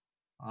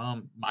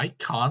 Mike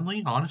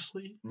Conley.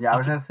 Honestly, yeah. I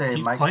was gonna say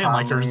he's Mike playing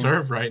like a Conley.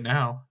 reserve right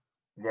now.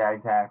 Yeah,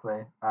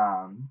 exactly.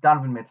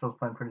 Donovan Mitchell's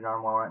playing pretty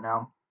darn well right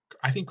now.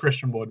 I think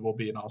Christian Wood will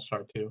be an All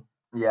Star too.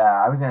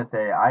 Yeah, I was gonna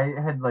say I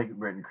had like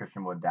written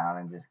Christian Wood down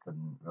and just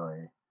couldn't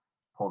really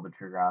pull the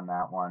trigger on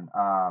that one.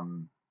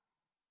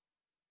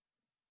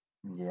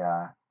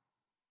 Yeah.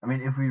 I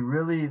mean, if we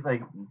really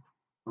like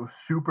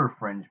super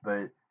fringe,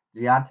 but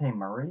Dejounte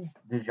Murray,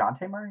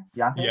 Deontay,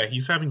 Yeah,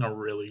 he's having a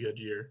really good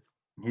year.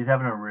 he's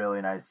having a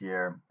really nice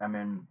year. I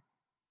mean,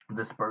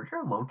 the Spurs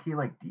are low key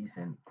like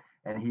decent,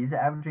 and he's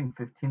averaging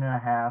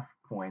 15.5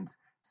 points,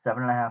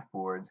 7.5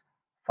 boards,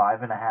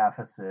 5.5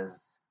 assists,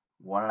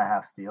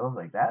 1.5 steals.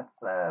 Like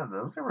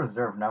those are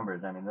reserve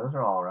numbers. I mean, those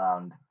are all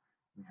around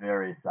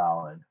very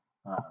solid.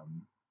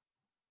 Um,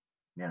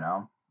 you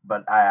know.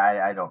 But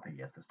I don't think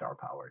he has the star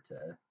power to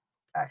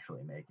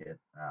actually make it.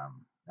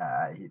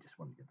 He just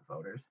wouldn't get the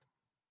voters.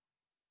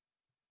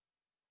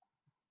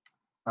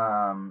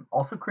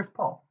 Also, Chris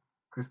Paul.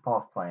 Chris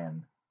Paul's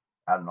playing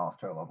at an All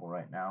Star level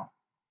right now.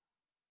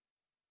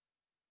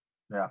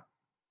 Yeah,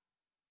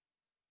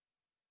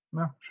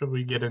 no, Should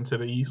we get into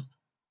the East?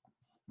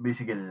 we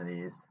should get into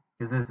these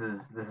because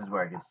this is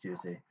where it gets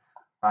juicy.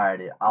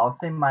 Alrighty, I'll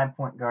say my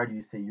point guard.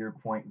 You say your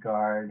point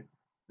guard.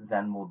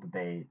 Then we'll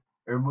debate,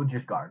 or we'll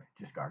just guard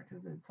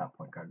because it's not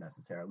point guard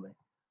necessarily.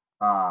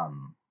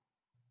 Um,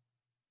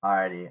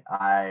 Alrighty,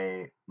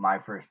 my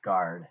first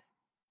guard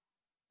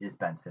is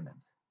Ben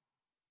Simmons,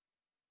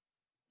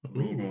 Ooh,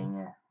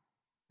 leading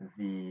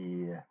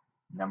the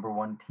number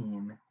one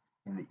team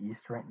in the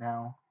East right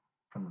now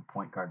from the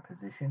point guard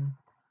position.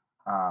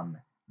 Um,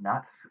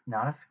 not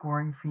not a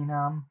scoring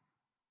phenom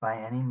by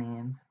any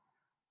means,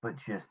 but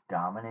just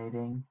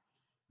dominating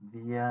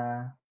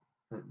the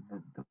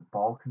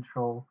ball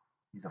control.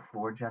 He's a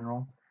floor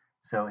general.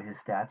 So his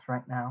stats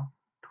right now: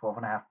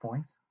 12.5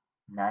 points,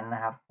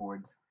 9.5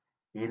 boards,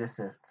 8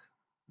 assists,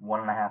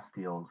 1.5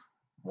 steals,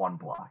 1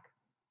 block.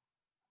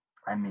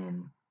 I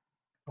mean,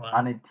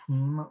 on wow. a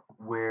team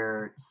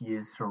where he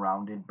is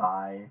surrounded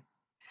by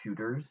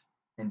shooters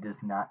and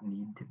does not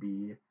need to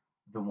be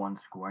the one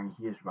scoring,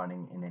 he is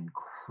running an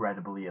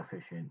incredibly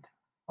efficient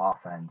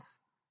offense.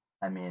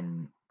 I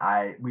mean,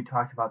 I we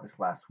talked about this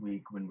last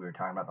week when we were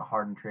talking about the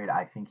Harden trade.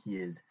 I think he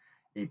is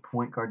a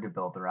point guard to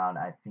build around.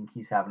 I think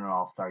he's having an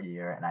all-star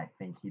year, and I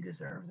think he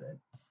deserves it.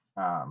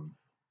 Um,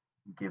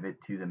 give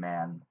it to the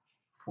man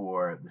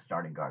for the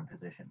starting guard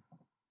position.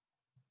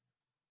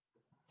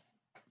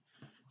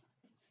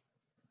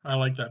 I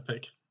like that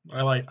pick.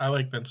 I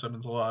like Ben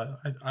Simmons a lot.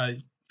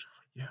 I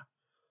yeah.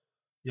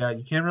 Yeah,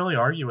 you can't really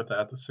argue with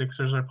that. The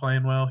Sixers are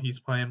playing well, he's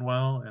playing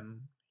well,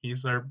 and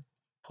he's their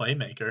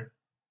playmaker.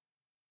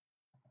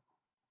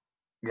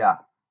 Yeah,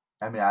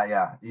 I mean,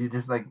 yeah, you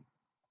just like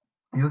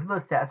you look at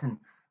those stats, and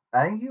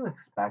I think you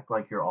expect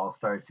like your all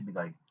stars to be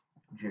like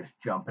just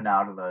jumping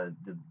out of the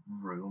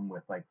room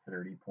with like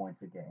 30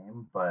 points a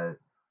game, but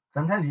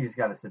sometimes you just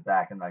got to sit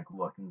back and like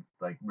look and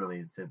like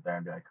really sit there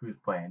and be like, who's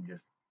playing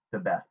just the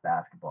best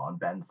basketball? And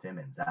Ben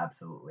Simmons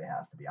absolutely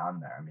has to be on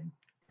there. I mean,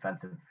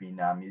 defensive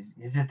phenom,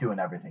 he's just doing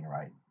everything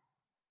right.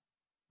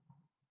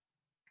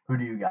 Who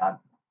do you got?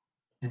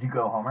 Did you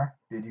go Homer?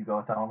 Did you go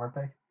with the Homer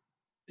pick?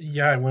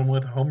 Yeah, I went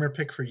with a homer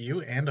pick for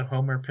you and a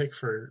homer pick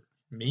for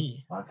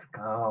me. Let's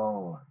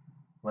go.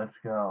 Let's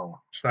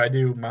go. Should I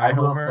do my I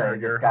will homer say or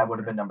this your guy would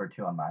have been homer? number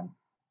two on mine.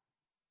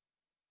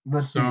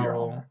 Let's do your So,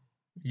 Homer.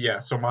 yeah,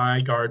 so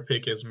my guard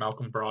pick is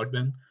Malcolm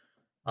Brogdon.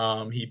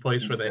 He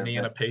plays He for the deserves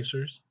Indiana it.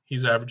 Pacers.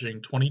 He's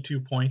averaging 22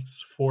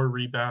 points, 4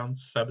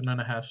 rebounds,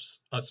 7.5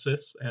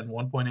 assists, and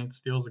 1.8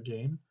 steals a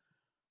game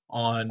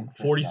on It's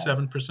just nice.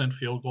 47%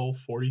 field goal,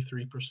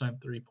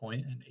 43% 3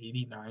 point, and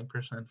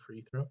 89%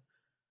 free throw.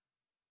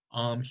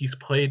 He's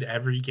played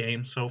every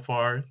game so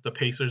far. The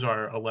Pacers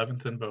are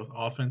 11th in both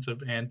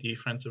offensive and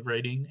defensive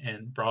rating,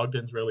 and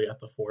Brogdon's really at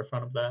the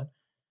forefront of that.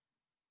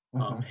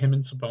 Hmm. Him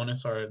and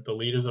Sabonis are the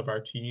leaders of our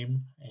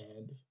team,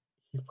 and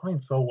he's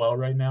playing so well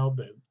right now.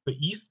 The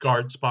East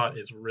guard spot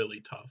is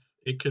really tough.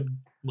 It could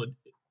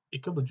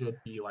legit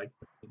be like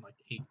between like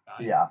 8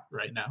 guys Yeah,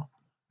 right now.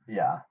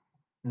 yeah,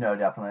 no,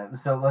 definitely.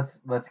 So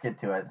let's get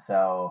to it.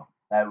 So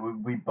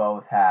we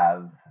both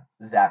have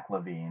Zach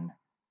LaVine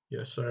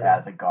Yes, sir.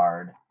 as a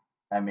guard.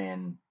 I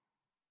mean,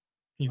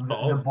 He's the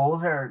balling.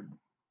 Bulls are.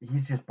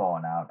 He's just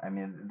balling out. I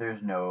mean,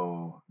 there's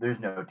no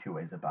two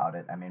ways about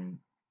it. I mean,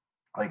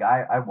 like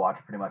I watch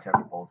pretty much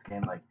every Bulls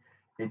game. Like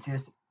it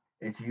just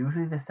it's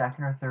usually the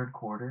second or third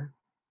quarter.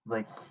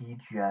 Like he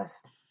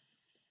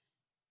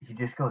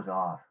just goes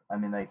off. I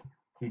mean, like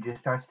he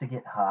just starts to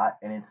get hot,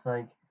 and it's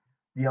like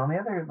the only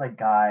other like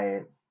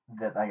guy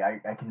that like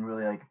I can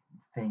really like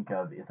think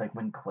of is like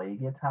when Clay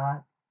gets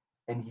hot,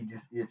 and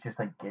it's just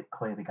like get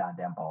Clay the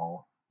goddamn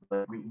ball.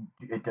 Like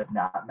it does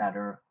not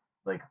matter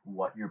like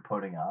what you're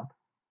putting up.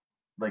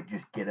 Like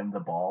just get him the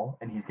ball,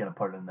 and he's gonna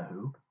put it in the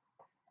hoop.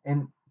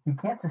 And he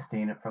can't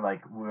sustain it for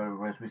like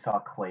whereas we saw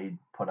Clay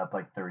put up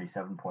like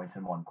 37 points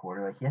in one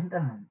quarter. Like he hasn't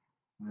done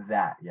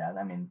that yet.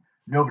 I mean,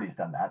 nobody's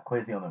done that.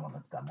 Clay's the only one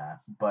that's done that.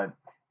 But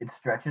it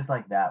stretches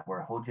like that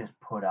where he'll just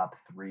put up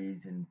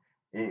threes and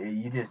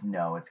you just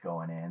know it's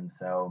going in.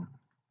 So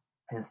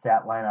his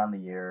stat line on the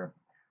year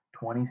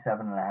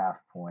 27 and a half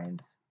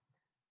points,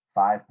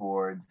 5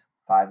 boards,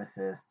 5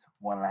 assists,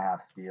 1.5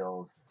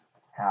 steals,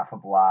 half a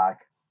block,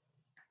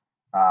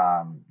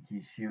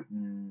 he's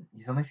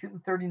only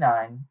shooting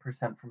 39%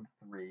 from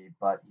three,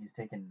 but he's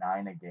taking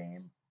 9 a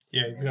game,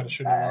 Yeah, he's got to and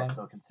shoot a I lot.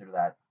 still consider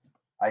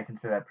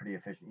that pretty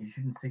efficient. He's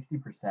shooting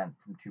 60%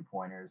 from 2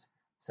 pointers,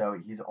 so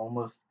he's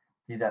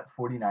at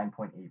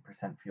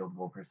 49.8% field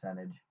goal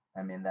percentage.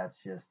 I mean, that's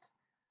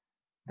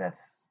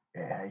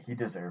yeah, he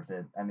deserves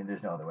it. I mean,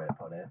 there's no other way to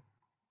put it.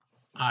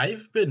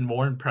 I've been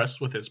more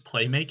impressed with his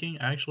playmaking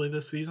actually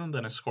this season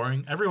than his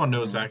scoring. Everyone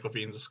knows Hmm. Zach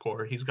LaVine's a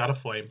scorer. He's got a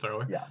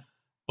flamethrower. Yeah,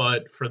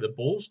 But for the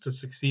Bulls to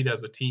succeed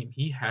as a team,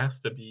 he has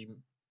to be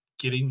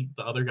getting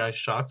the other guys'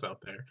 shots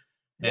out there.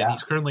 And yeah.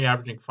 he's currently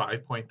averaging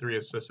 5.3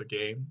 assists a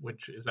game,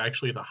 which is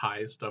actually the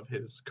highest of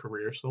his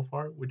career so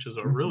far, which is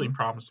a really Hmm.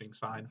 promising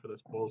sign for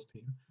this Bulls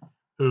team,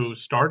 who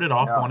started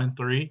off one No. and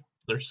three.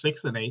 They're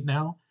 6-8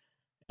 now,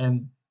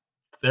 and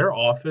their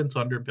offense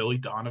under Billy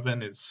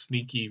Donovan is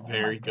sneaky, Oh my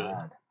very good.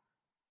 God, it's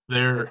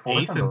They're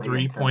fourth eighth in the in league in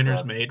three terms pointers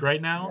of made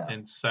right now yeah,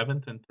 and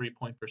seventh in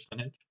 3-point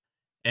percentage.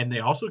 And they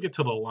also get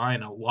to the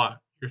line a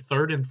lot. You're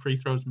third in free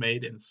throws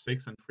made and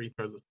sixth in free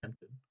throws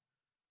attempted.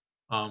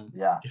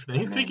 yeah. If I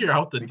they figure mean,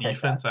 out the we take that.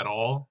 defense at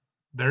all,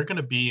 they're going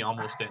to be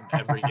almost in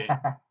every game.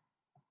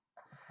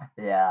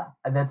 Yeah,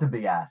 and that's a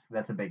big ask.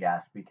 That's a big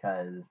ask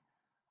because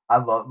I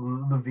love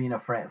Levine, a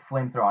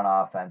flamethrower on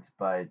offense,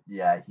 but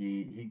yeah,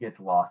 he gets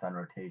lost on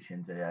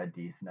rotations a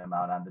decent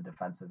amount on the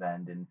defensive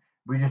end, and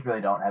we just really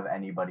don't have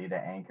anybody to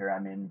anchor. I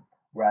mean,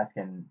 we're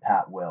asking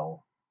Pat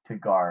Will to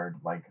guard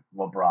like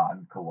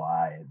LeBron,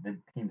 Kawhi, the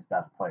team's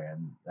best player,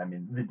 and I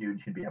mean, the dude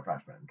should be a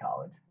freshman in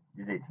college.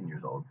 He's 18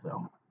 years old,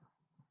 so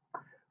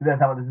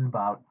that's not what this is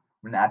about.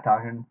 We're not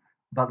talking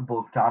about the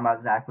Bulls. We're talking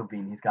about Zach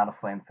LaVine. He's got a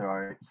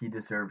flamethrower. He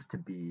deserves to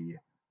be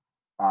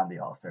on the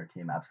All Star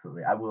team.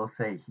 Absolutely. I will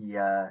say he's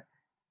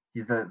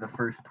the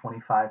first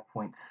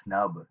 25-point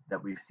snub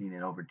that we've seen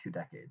in over 2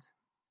 decades.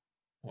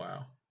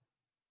 Wow.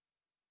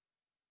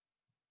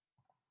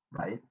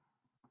 Right.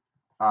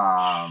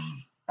 All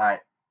right.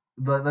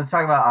 Let's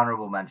talk about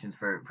honorable mentions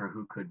for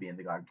who could be in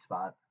the guard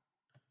spot.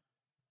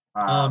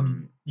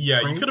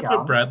 Yeah, you Trey could have put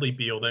Young, Bradley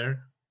Beal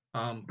there.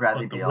 Bradley But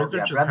the Beal. Yeah,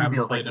 Wizards just Bradley haven't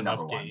Beal's like played the enough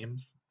number one.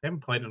 games. They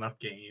haven't played enough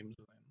games,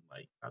 and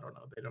like I don't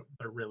know,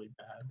 they're really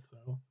bad,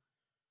 so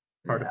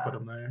hard to put Yeah,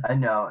 them there. I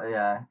know.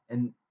 Yeah,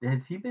 and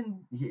has he been?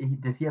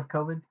 Does he have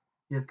COVID?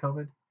 He has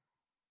COVID.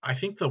 I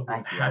think half of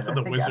I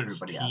the think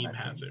Wizards everybody on team that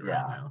has team. it right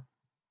Yeah, now.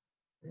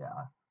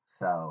 yeah.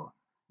 So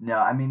no,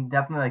 I mean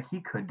definitely like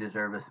he could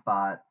deserve a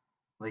spot.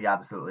 Like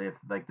absolutely, if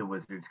like the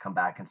Wizards come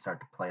back and start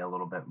to play a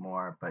little bit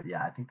more. But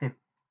yeah, I think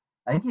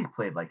he's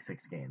played like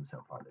 6 games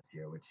so far this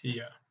year, which just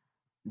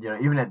Yeah.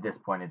 even at this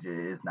point it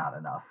is not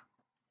enough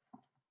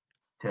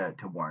to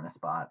warrant a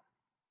spot.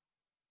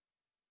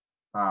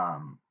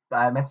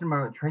 I mentioned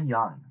earlier, Trey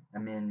Young. I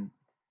mean,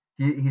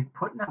 he's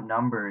putting up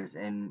numbers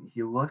and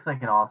he looks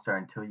like an all star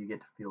until you get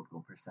to field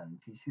goal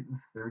percentage. He's shooting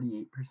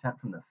 38%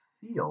 from the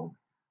field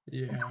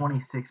and Yeah.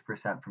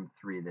 26% from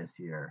three this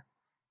year.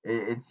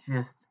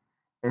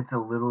 It's a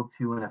little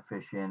too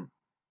inefficient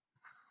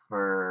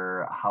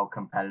for how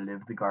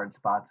competitive the guard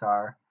spots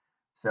are.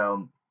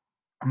 So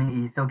I mean,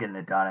 he's still getting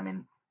it done. I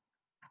mean,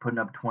 putting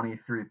up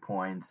 23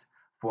 points,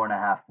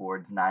 4.5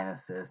 boards, 9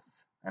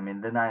 assists. I mean,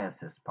 the 9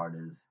 assist part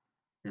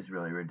is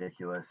really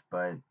ridiculous,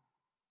 but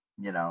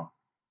you know,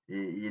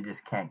 you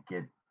just can't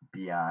get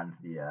beyond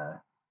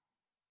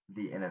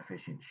the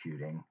inefficient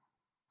shooting.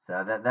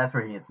 So that's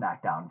where he gets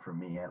knocked down for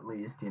me, at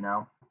least.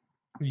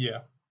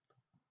 Yeah.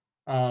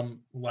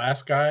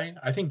 Last guy,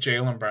 I think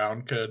Jaylen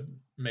Brown could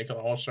make an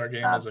All-Star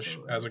game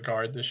Absolutely. as a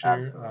guard this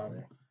year. Absolutely.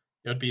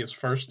 It would be his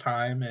first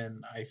time,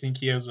 and I think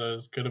he has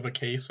as good of a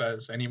case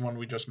as anyone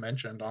we just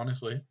mentioned,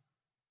 honestly.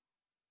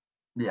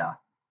 Yeah.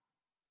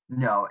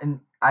 No, and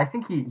I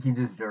think he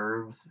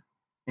deserves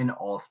an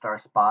all-star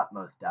spot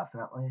most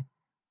definitely.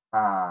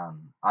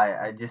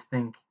 I just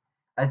think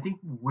I think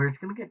where it's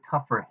gonna get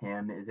tough for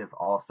him is if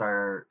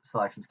all-star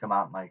selections come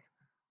out in like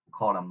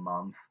call it a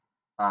month.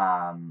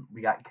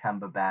 We got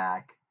Kemba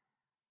back.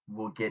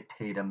 We'll get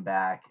Tatum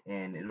back,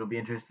 and it'll be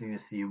interesting to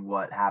see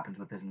what happens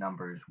with his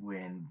numbers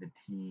when the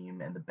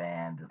team and the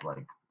band is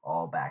like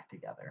all back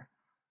together.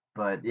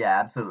 But yeah,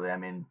 absolutely. I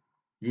mean,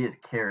 he is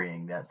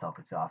carrying that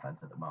Celtics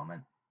offense at the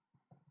moment.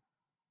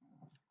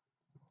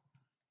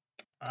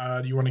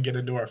 Do you want to get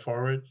into our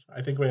forwards?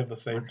 I think we have the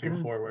same Let's get two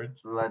in.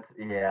 forwards.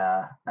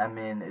 Yeah. I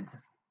mean, it's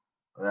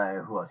who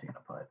else are you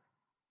gonna put?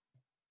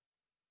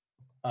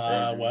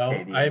 It's Well,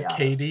 KD I and have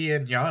Giannis. KD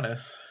and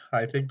Giannis.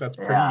 I think that's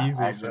pretty Yeah,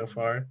 easy so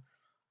far.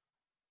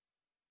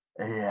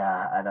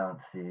 I don't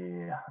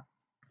see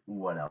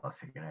what else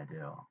you're gonna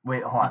do.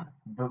 Wait, hold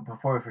on.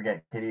 Before we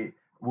forget, KD,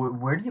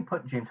 where do you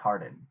put James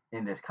Harden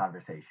in this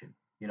conversation?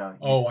 You know,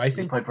 Oh, I he's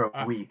think played for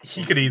a week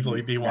he and could easily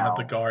he's be one of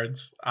the now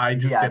guards. I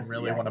just yeah, didn't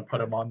really want to he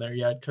put him could. on there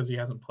yet because he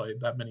hasn't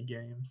played that many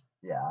games.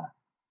 Yeah.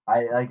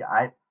 I like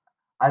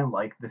I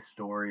like the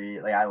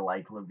story. Like I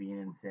like Levine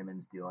and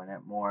Simmons doing it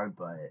more,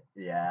 but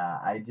yeah,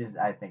 I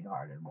think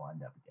Harden will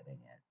end up getting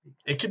it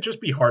It could because just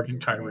be Harden,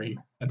 his name. Kyrie,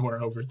 and we're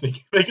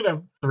overthinking. They could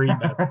have three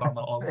Nets on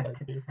the All Star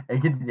team. It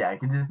could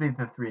just be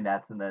the three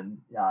Nets and then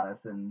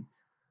Giannis and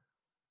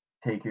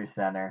take your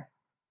center.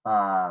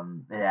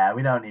 Yeah,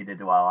 we don't need to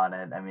dwell on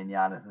it. I mean,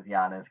 Giannis is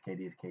Giannis,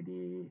 KD is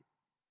KD.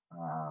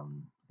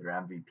 They're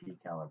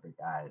MVP caliber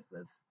guys.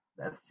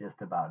 That's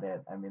just about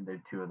it. I mean,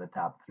 they're two of the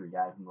top three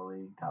guys in the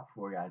league, top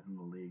four guys in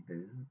the league.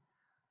 There's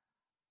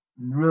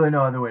really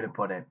no other way to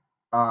put it.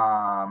 One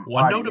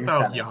Alrighty, note your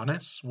about center.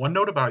 Giannis. One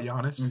note about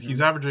Giannis. Mm-hmm.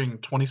 He's averaging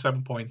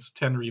 27 points,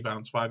 10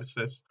 rebounds, 5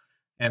 assists,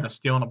 and a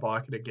steal and a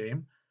block in a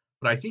game.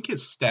 But I think his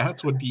Jesus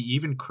stats would Christ. be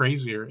even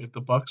crazier if the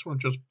Bucks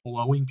weren't just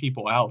blowing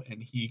people out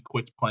and he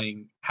quits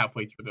playing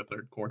halfway through the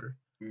third quarter.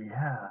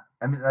 Yeah,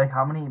 I mean, like,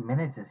 how many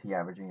minutes is he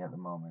averaging at the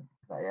moment?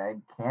 'Cause I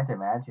can't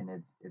imagine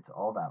it's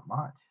all that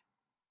much.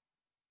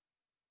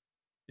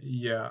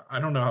 Yeah, I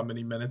don't know how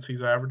many minutes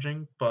he's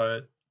averaging,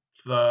 but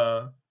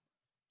the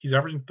he's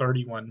averaging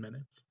 31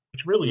 minutes,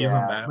 which really isn't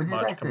Yeah, that which is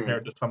much actually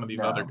compared to some of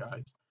these other no.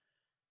 guys.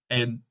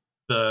 And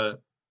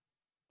the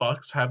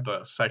Bucks have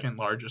the second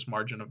largest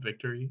margin of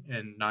victory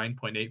in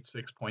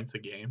 9.86 points a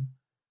game.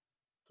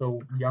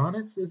 So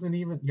Giannis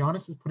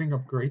is putting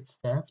up great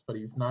stats, but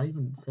he's not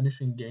even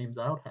finishing games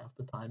out half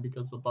the time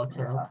because the Bucks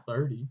are up Yeah,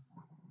 30.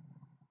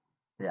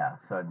 yeah.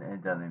 So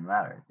it doesn't even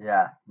matter.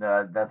 Yeah,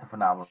 that's a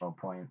phenomenal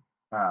point.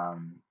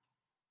 Um,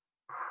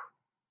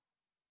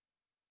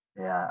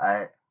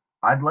 yeah,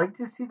 I'd like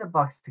to see the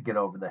Bucks to get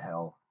over the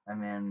hill. I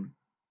mean,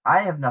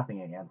 I have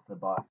nothing against the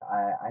Bucks.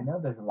 I know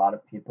there's a lot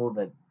of people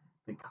that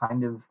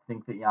kind of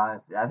think that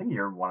Giannis. I think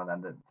you're one of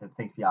them that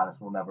thinks Giannis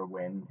will never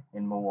win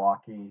in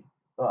Milwaukee.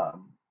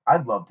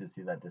 I'd love to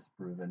see that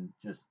disproven.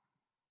 Just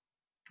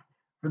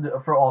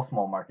for all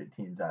small market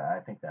teams, I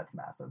think that's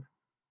massive.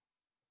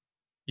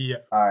 Yeah.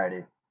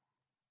 Alrighty,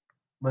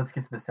 let's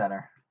get to the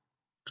center.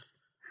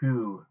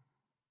 Who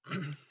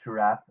to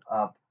wrap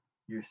up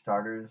your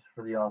starters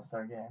for the All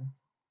Star game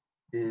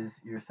is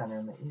your center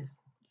in the East?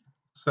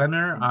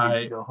 Center, And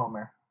did you I go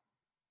Homer?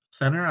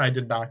 Center, I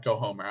did not go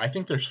Homer. I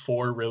think there's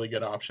four really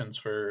good options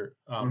for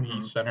Mm-hmm.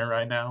 East Center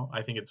right now.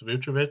 I think it's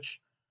Vucevic,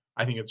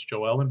 I think it's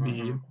Joel Mm-hmm.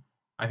 Embiid,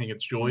 I think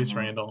it's Julius Mm-hmm.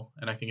 Randle,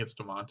 and I think it's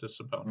Domantas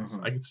Sabonis.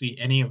 Mm-hmm. I could see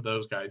any of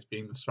those guys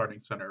being the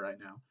starting center right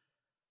now.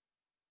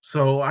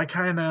 So I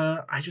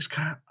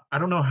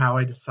don't know how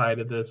I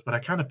decided this, but I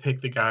kind of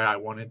picked the guy I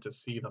wanted to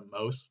see the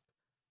most,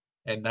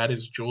 and that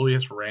is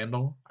Julius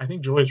Randle. I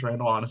think Julius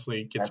Randle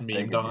honestly gets That's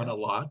big memed of on a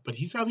you. lot, but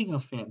he's having a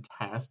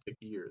fantastic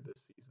year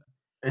this season.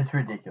 It's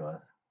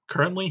ridiculous.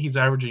 Currently, he's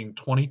averaging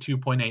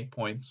 22.8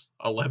 points,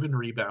 11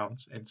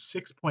 rebounds, and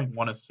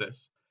 6.1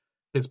 assists.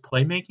 His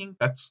playmaking,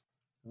 that's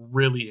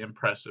really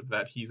impressive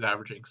that he's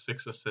averaging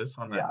 6 assists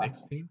on that Yeah.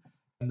 Knicks team.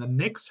 And the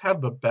Knicks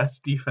have the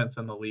best defense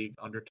in the league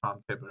under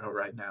Tom Thibodeau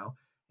right now.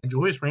 And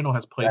Julius Randle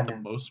has I played the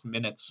mean, most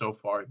minutes so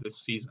far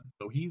this season.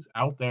 So he's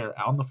out there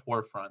on the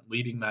forefront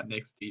leading that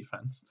Knicks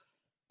defense.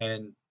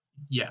 And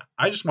yeah,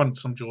 I just wanted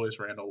some Julius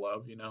Randle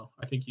love.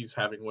 I think he's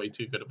having way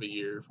too good of a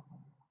year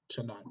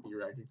to not be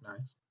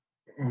recognized.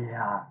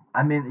 yeah.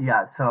 I mean,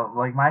 yeah. So,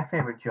 like, my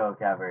favorite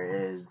joke ever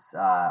is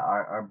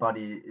our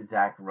buddy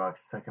Zach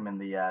Rooks took him in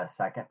the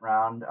second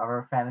round of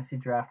our fantasy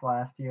draft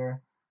last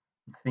year,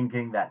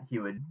 thinking that he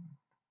would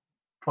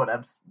put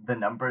up the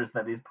numbers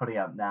that he's putting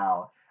up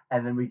now.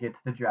 And then we get to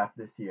the draft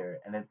this year,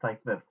 and it's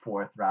like the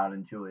fourth round,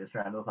 and Julius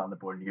Randle's on the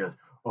board, and he goes,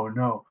 "Oh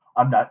no,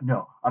 I'm not.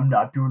 No, I'm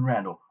not doing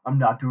Randle. I'm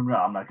not doing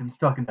Randle. I'm not getting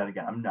stuck in that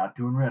again. I'm not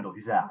doing Randle.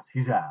 He's ass.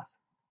 He's ass."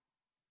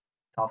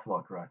 Tough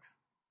luck, Rex.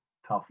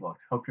 Tough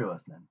looks. Hope you're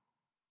listening.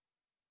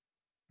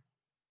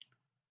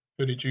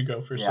 Who did you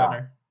go for Yeah,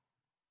 center?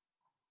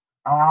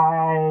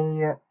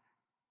 I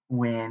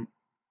went.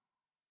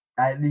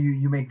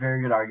 You make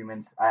very good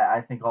arguments.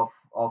 I think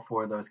all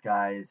four of those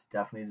guys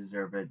definitely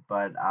deserve it,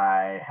 but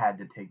I had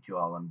to take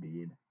Joel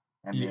Embiid.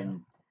 I Yeah.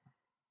 mean,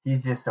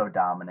 he's just so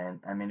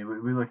dominant. I mean,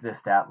 we look at his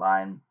stat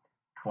line: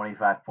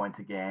 25 points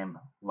a game,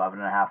 11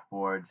 and a half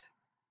boards,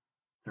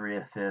 3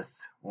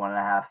 assists,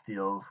 1.5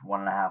 steals,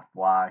 1.5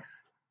 blocks.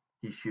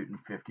 He's shooting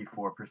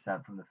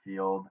 54% from the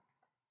field.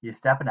 He's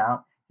stepping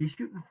out. He's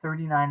shooting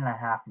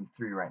 39.5 from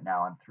three right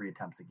now on 3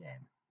 attempts a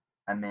game.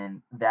 I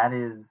mean, that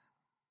is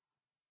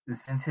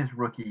since his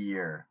rookie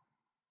year.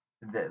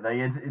 Like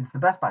it's the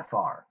best by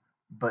far.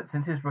 But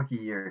since his rookie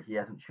year, he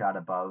hasn't shot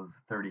above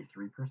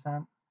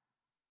 33%.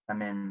 I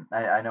mean,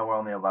 I know we're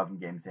only 11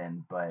 games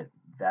in, but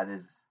that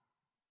is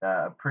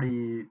a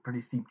pretty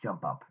steep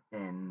jump up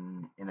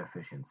in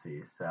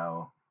efficiency.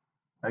 So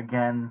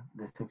again,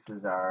 the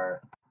Sixers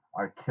are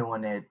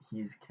killing it.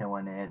 He's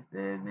killing it.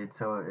 And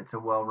it's a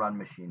well run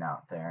machine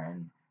out there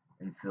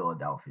in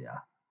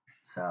Philadelphia.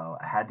 So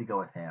I had to go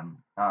with him.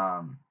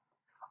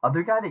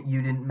 Other guy that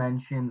you didn't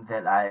mention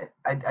that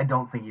I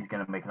don't think he's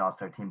going to make an All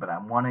Star team, but I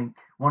want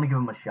to give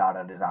him a shout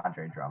out is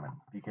Andre Drummond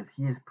because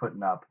he is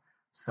putting up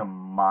some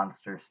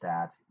monster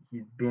stats.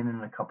 He's been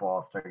in a couple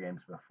All Star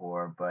games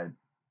before, but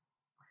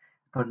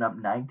putting up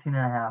 19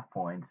 and a half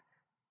points,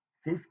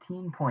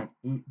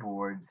 15.8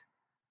 boards,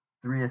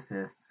 3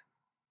 assists,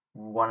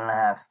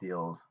 1.5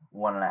 steals,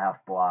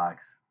 1.5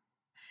 blocks,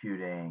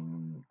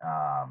 shooting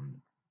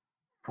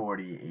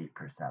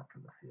 48%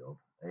 from the field.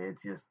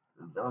 It's just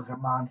those are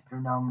monster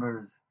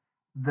numbers.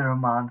 They're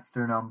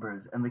monster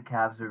numbers, and the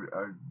Cavs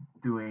are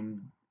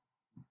doing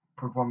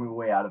performing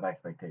way out of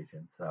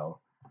expectations. So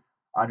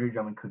Andre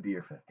Drummond could be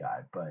your fifth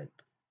guy, but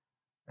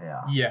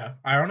yeah, Yeah,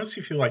 I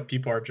honestly feel like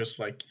people are just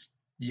like,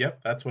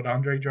 "Yep, that's what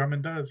Andre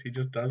Drummond does. He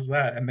just does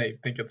that," and they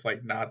think it's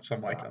like not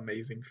some like yeah,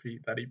 amazing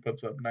feat that he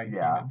puts up 19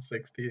 yeah. and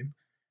 16,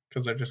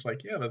 because they're just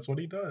like, "Yeah, that's what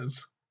he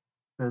does."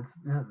 That's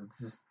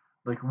just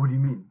like what do you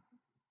mean?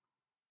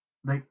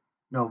 Like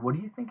no, what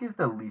do you think is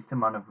the least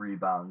amount of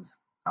rebounds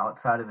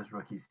outside of his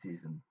rookie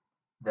season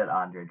that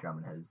Andre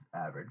Drummond has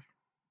averaged?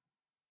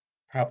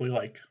 Probably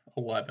like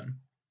 11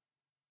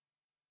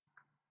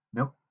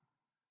 Nope,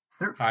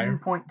 thirteen higher.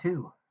 point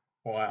two.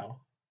 Wow,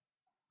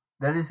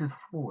 That is his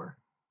floor,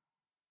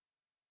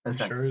 he sure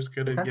essentially. is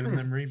good at Essentially, getting his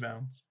them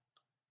rebounds.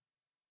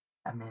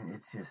 I mean,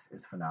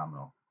 it's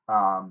phenomenal.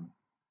 All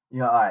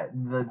right.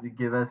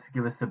 Give us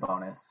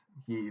Sabonis.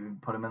 He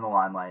put him in the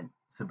limelight.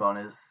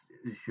 Sabonis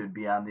should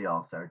be on the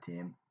All Star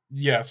team.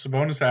 Yeah,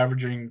 Sabonis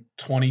averaging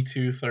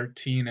 22,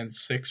 13, and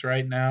 6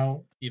 right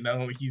now.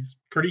 He's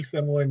pretty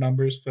similar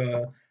numbers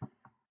to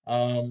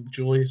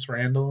Julius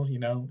Randle.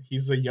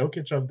 He's the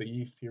Jokic of the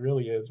East. He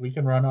really is. We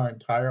can run our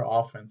entire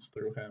offense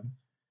through him,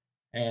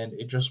 and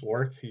it just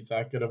works. He's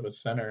that good of a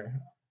center.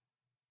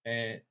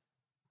 And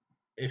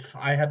if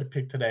I had to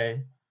pick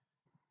today,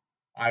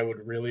 I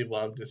would really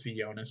love to see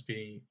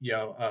Domantas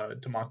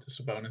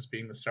Sabonis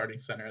being the starting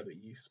center of the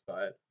East,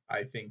 but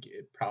I think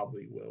it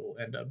probably will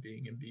end up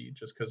being Embiid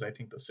just because I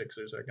think the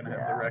Sixers are going to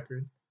have the Yeah,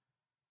 record.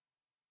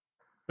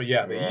 But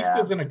yeah, the East yeah.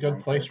 is in a good Nice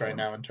so place right too.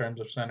 now in terms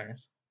of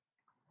centers.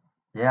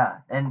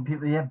 Yeah, and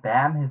people. Yeah,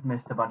 Bam has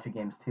missed a bunch of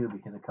games too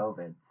because of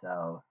COVID.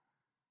 So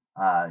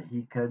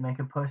he could make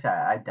a push.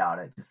 I doubt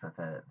it, just with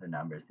the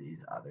numbers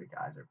these other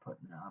guys are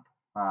putting up.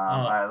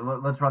 All Uh, right,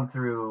 let's run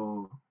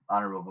through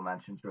honorable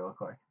mentions real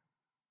quick.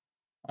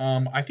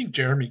 I think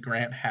Jeremy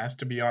Grant has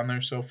to be on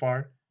there so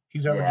far.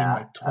 He's averaging Yeah,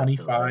 like absolutely.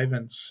 25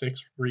 and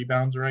 6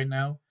 rebounds right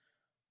now.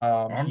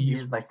 And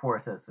He's he's like 4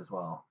 assists as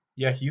well.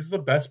 Yeah, he's the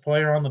best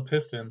player on the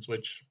Pistons,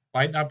 which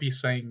might not be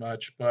saying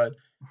much, but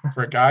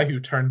for a guy who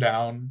turned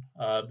down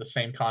the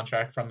same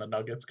contract from the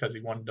Nuggets because he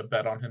wanted to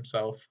bet on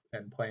himself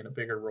and play in a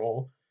bigger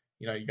role,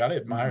 you got to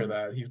admire Hmm.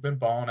 that. He's been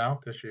balling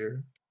out this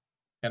year,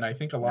 and I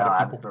think a No, lot of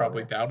people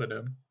probably absolutely. doubted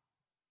him.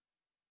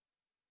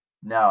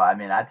 No, I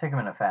mean I took him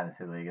in a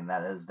fantasy league, and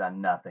that has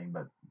done nothing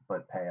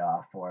but pay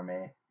off for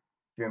me.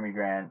 Jeremy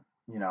Grant,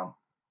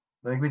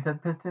 like we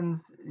said,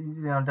 Pistons,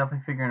 definitely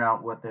figuring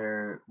out what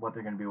they're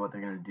going to be, what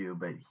they're going to do.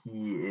 But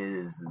he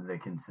is the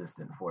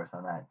consistent force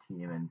on that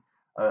team, and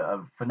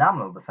a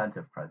phenomenal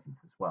defensive presence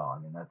as well. I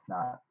mean, let's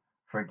not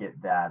forget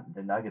that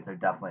the Nuggets are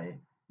definitely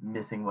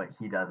missing what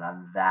he does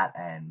on that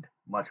end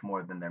much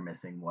more than they're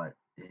missing what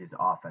his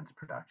offensive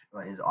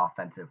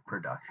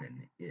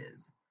production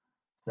is.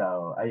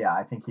 So yeah,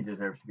 I think he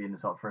deserves to be in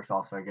this first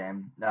All Star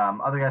game.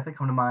 Other guys that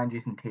come to mind: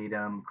 Jason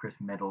Tatum, Chris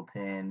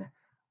Middleton.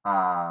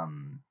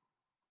 Um,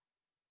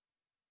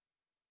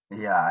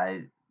 yeah,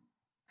 I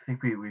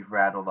think we've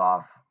rattled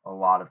off a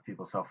lot of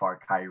people so far.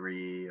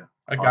 Kyrie,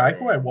 A guy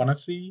who I Harden. want to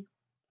see,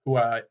 who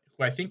I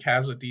think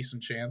has a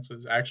decent chance,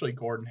 is actually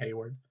Gordon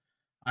Hayward.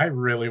 I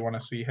really want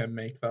to see him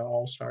make the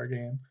All Star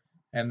game,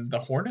 and the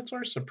Hornets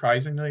are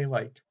surprisingly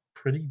like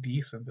pretty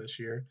decent this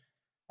year.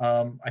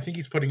 I think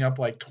he's putting up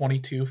like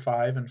 22,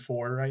 5, and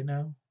 4 right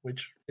now,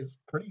 which is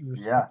pretty Yeah,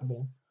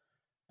 respectable.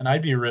 And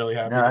I'd be really no,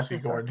 happy to that's see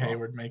Gordon respectable.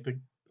 Hayward make the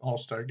All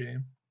Star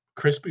game.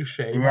 Chris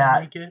Boucher might Yeah,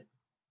 make it.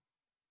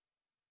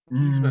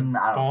 He's been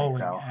I don't think balling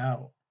so.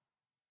 out.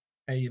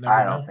 Hey, you never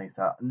I don't know. think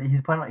so.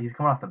 He's playing. He's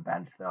coming off the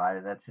bench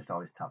though. That's just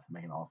always tough to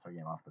make an All-Star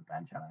game off the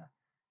bench on a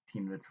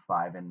team that's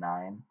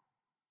 5-9.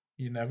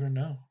 You never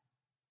know.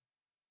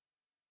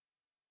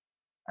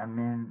 I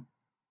mean,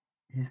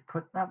 he's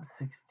putting up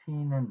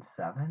 16 and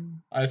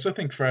 7. I also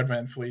think Fred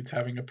VanVleet's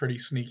having a pretty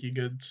sneaky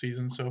good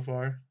season so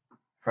far.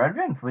 Fred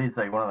VanVleet's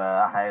like one of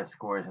the highest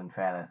scorers in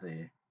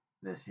fantasy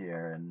this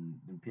year, and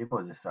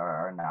people just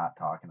are not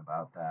talking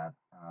about that.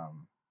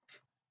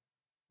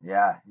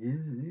 Yeah,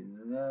 he's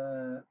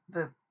the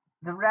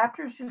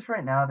Raptors just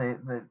right now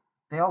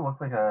they all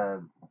look like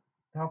they're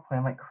all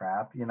playing like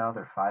crap.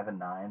 They're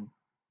 5-9,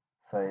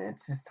 so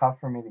it's just tough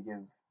for me to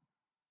give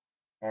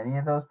any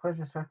of those players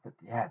respect. But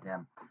yeah,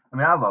 damn. I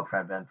mean, I love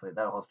Fred VanVleet.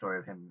 That whole story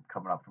of him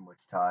coming up from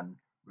Wichita and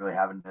really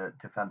having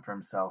to fend for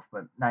himself.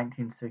 But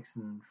 19-6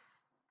 and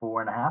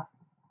 4.5,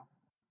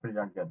 pretty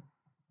darn good.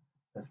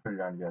 That's pretty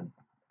darn good.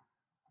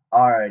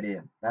 Alrighty.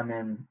 I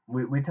mean,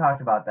 we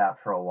talked about that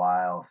for a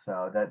while,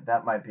 so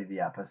that might be the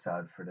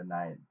episode for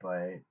tonight.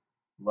 But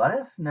let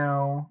us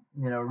know.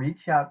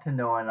 Reach out to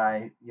Noah and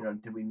I.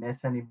 Did we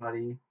miss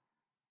anybody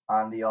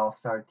on the All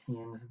Star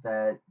teams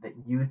that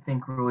you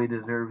think really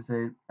deserves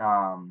it?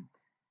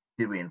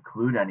 Did we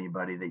include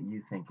anybody that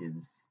you think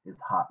is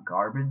hot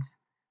garbage?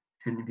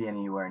 Shouldn't be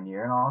anywhere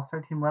near an All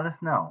Star team? Let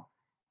us know.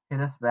 Hit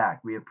us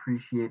back. We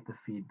appreciate the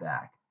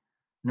feedback.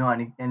 No,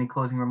 any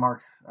closing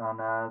remarks on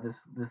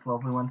this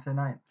lovely Wednesday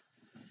night?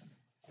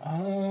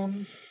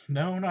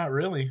 No, not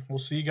really. We'll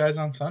see you guys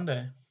on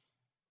Sunday.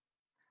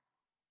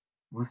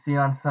 We'll see you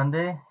on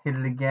Sunday. Hit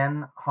it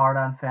again hard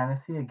on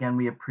fantasy. Again,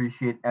 we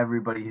appreciate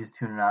everybody who's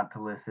tuning out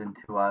to listen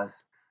to us.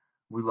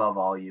 We love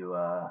all you,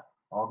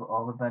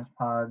 all the bench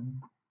pod,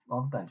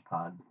 all the bench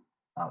pod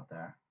out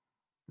there,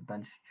 the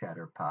bench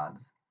chatter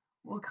pods.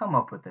 We'll come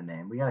up with a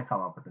name. We got to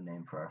come up with a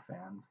name for our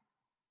fans.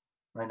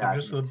 Right now, They're I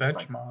just think the it's just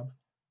bench like, mob.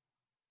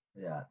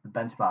 yeah, the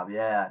bench mob.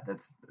 Yeah,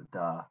 that's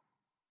duh.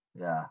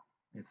 Yeah,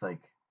 it's like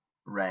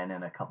ran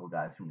in a couple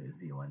guys from New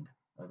Zealand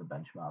are the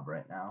bench mob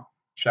right now.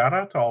 Shout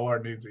out to all our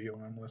New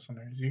Zealand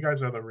listeners. You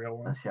guys are the real A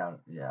ones. shout,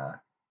 yeah,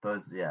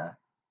 those, yeah.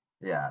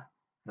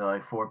 The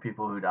like 4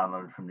 people who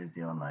downloaded from New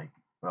Zealand. Like,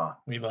 well,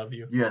 We love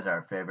you. you guys are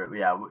our favorite.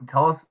 Yeah,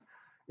 tell us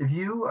if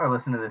you are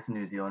listening to this in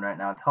New Zealand right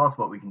now. Tell us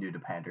what we can do to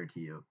pander to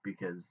you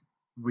because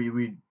we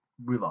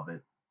love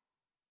it.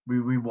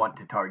 We want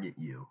to target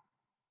you.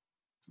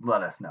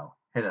 Let us know.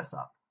 Hit us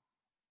up.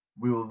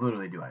 We will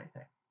literally do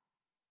anything.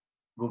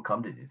 We'll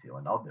come to New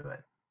Zealand. I'll do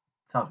it.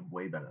 Sounds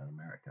way better than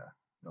America.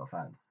 No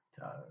offense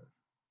to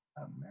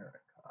America.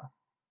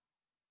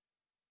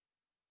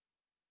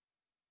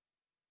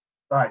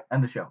 All right,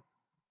 end the show.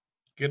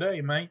 Good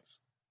day, mates.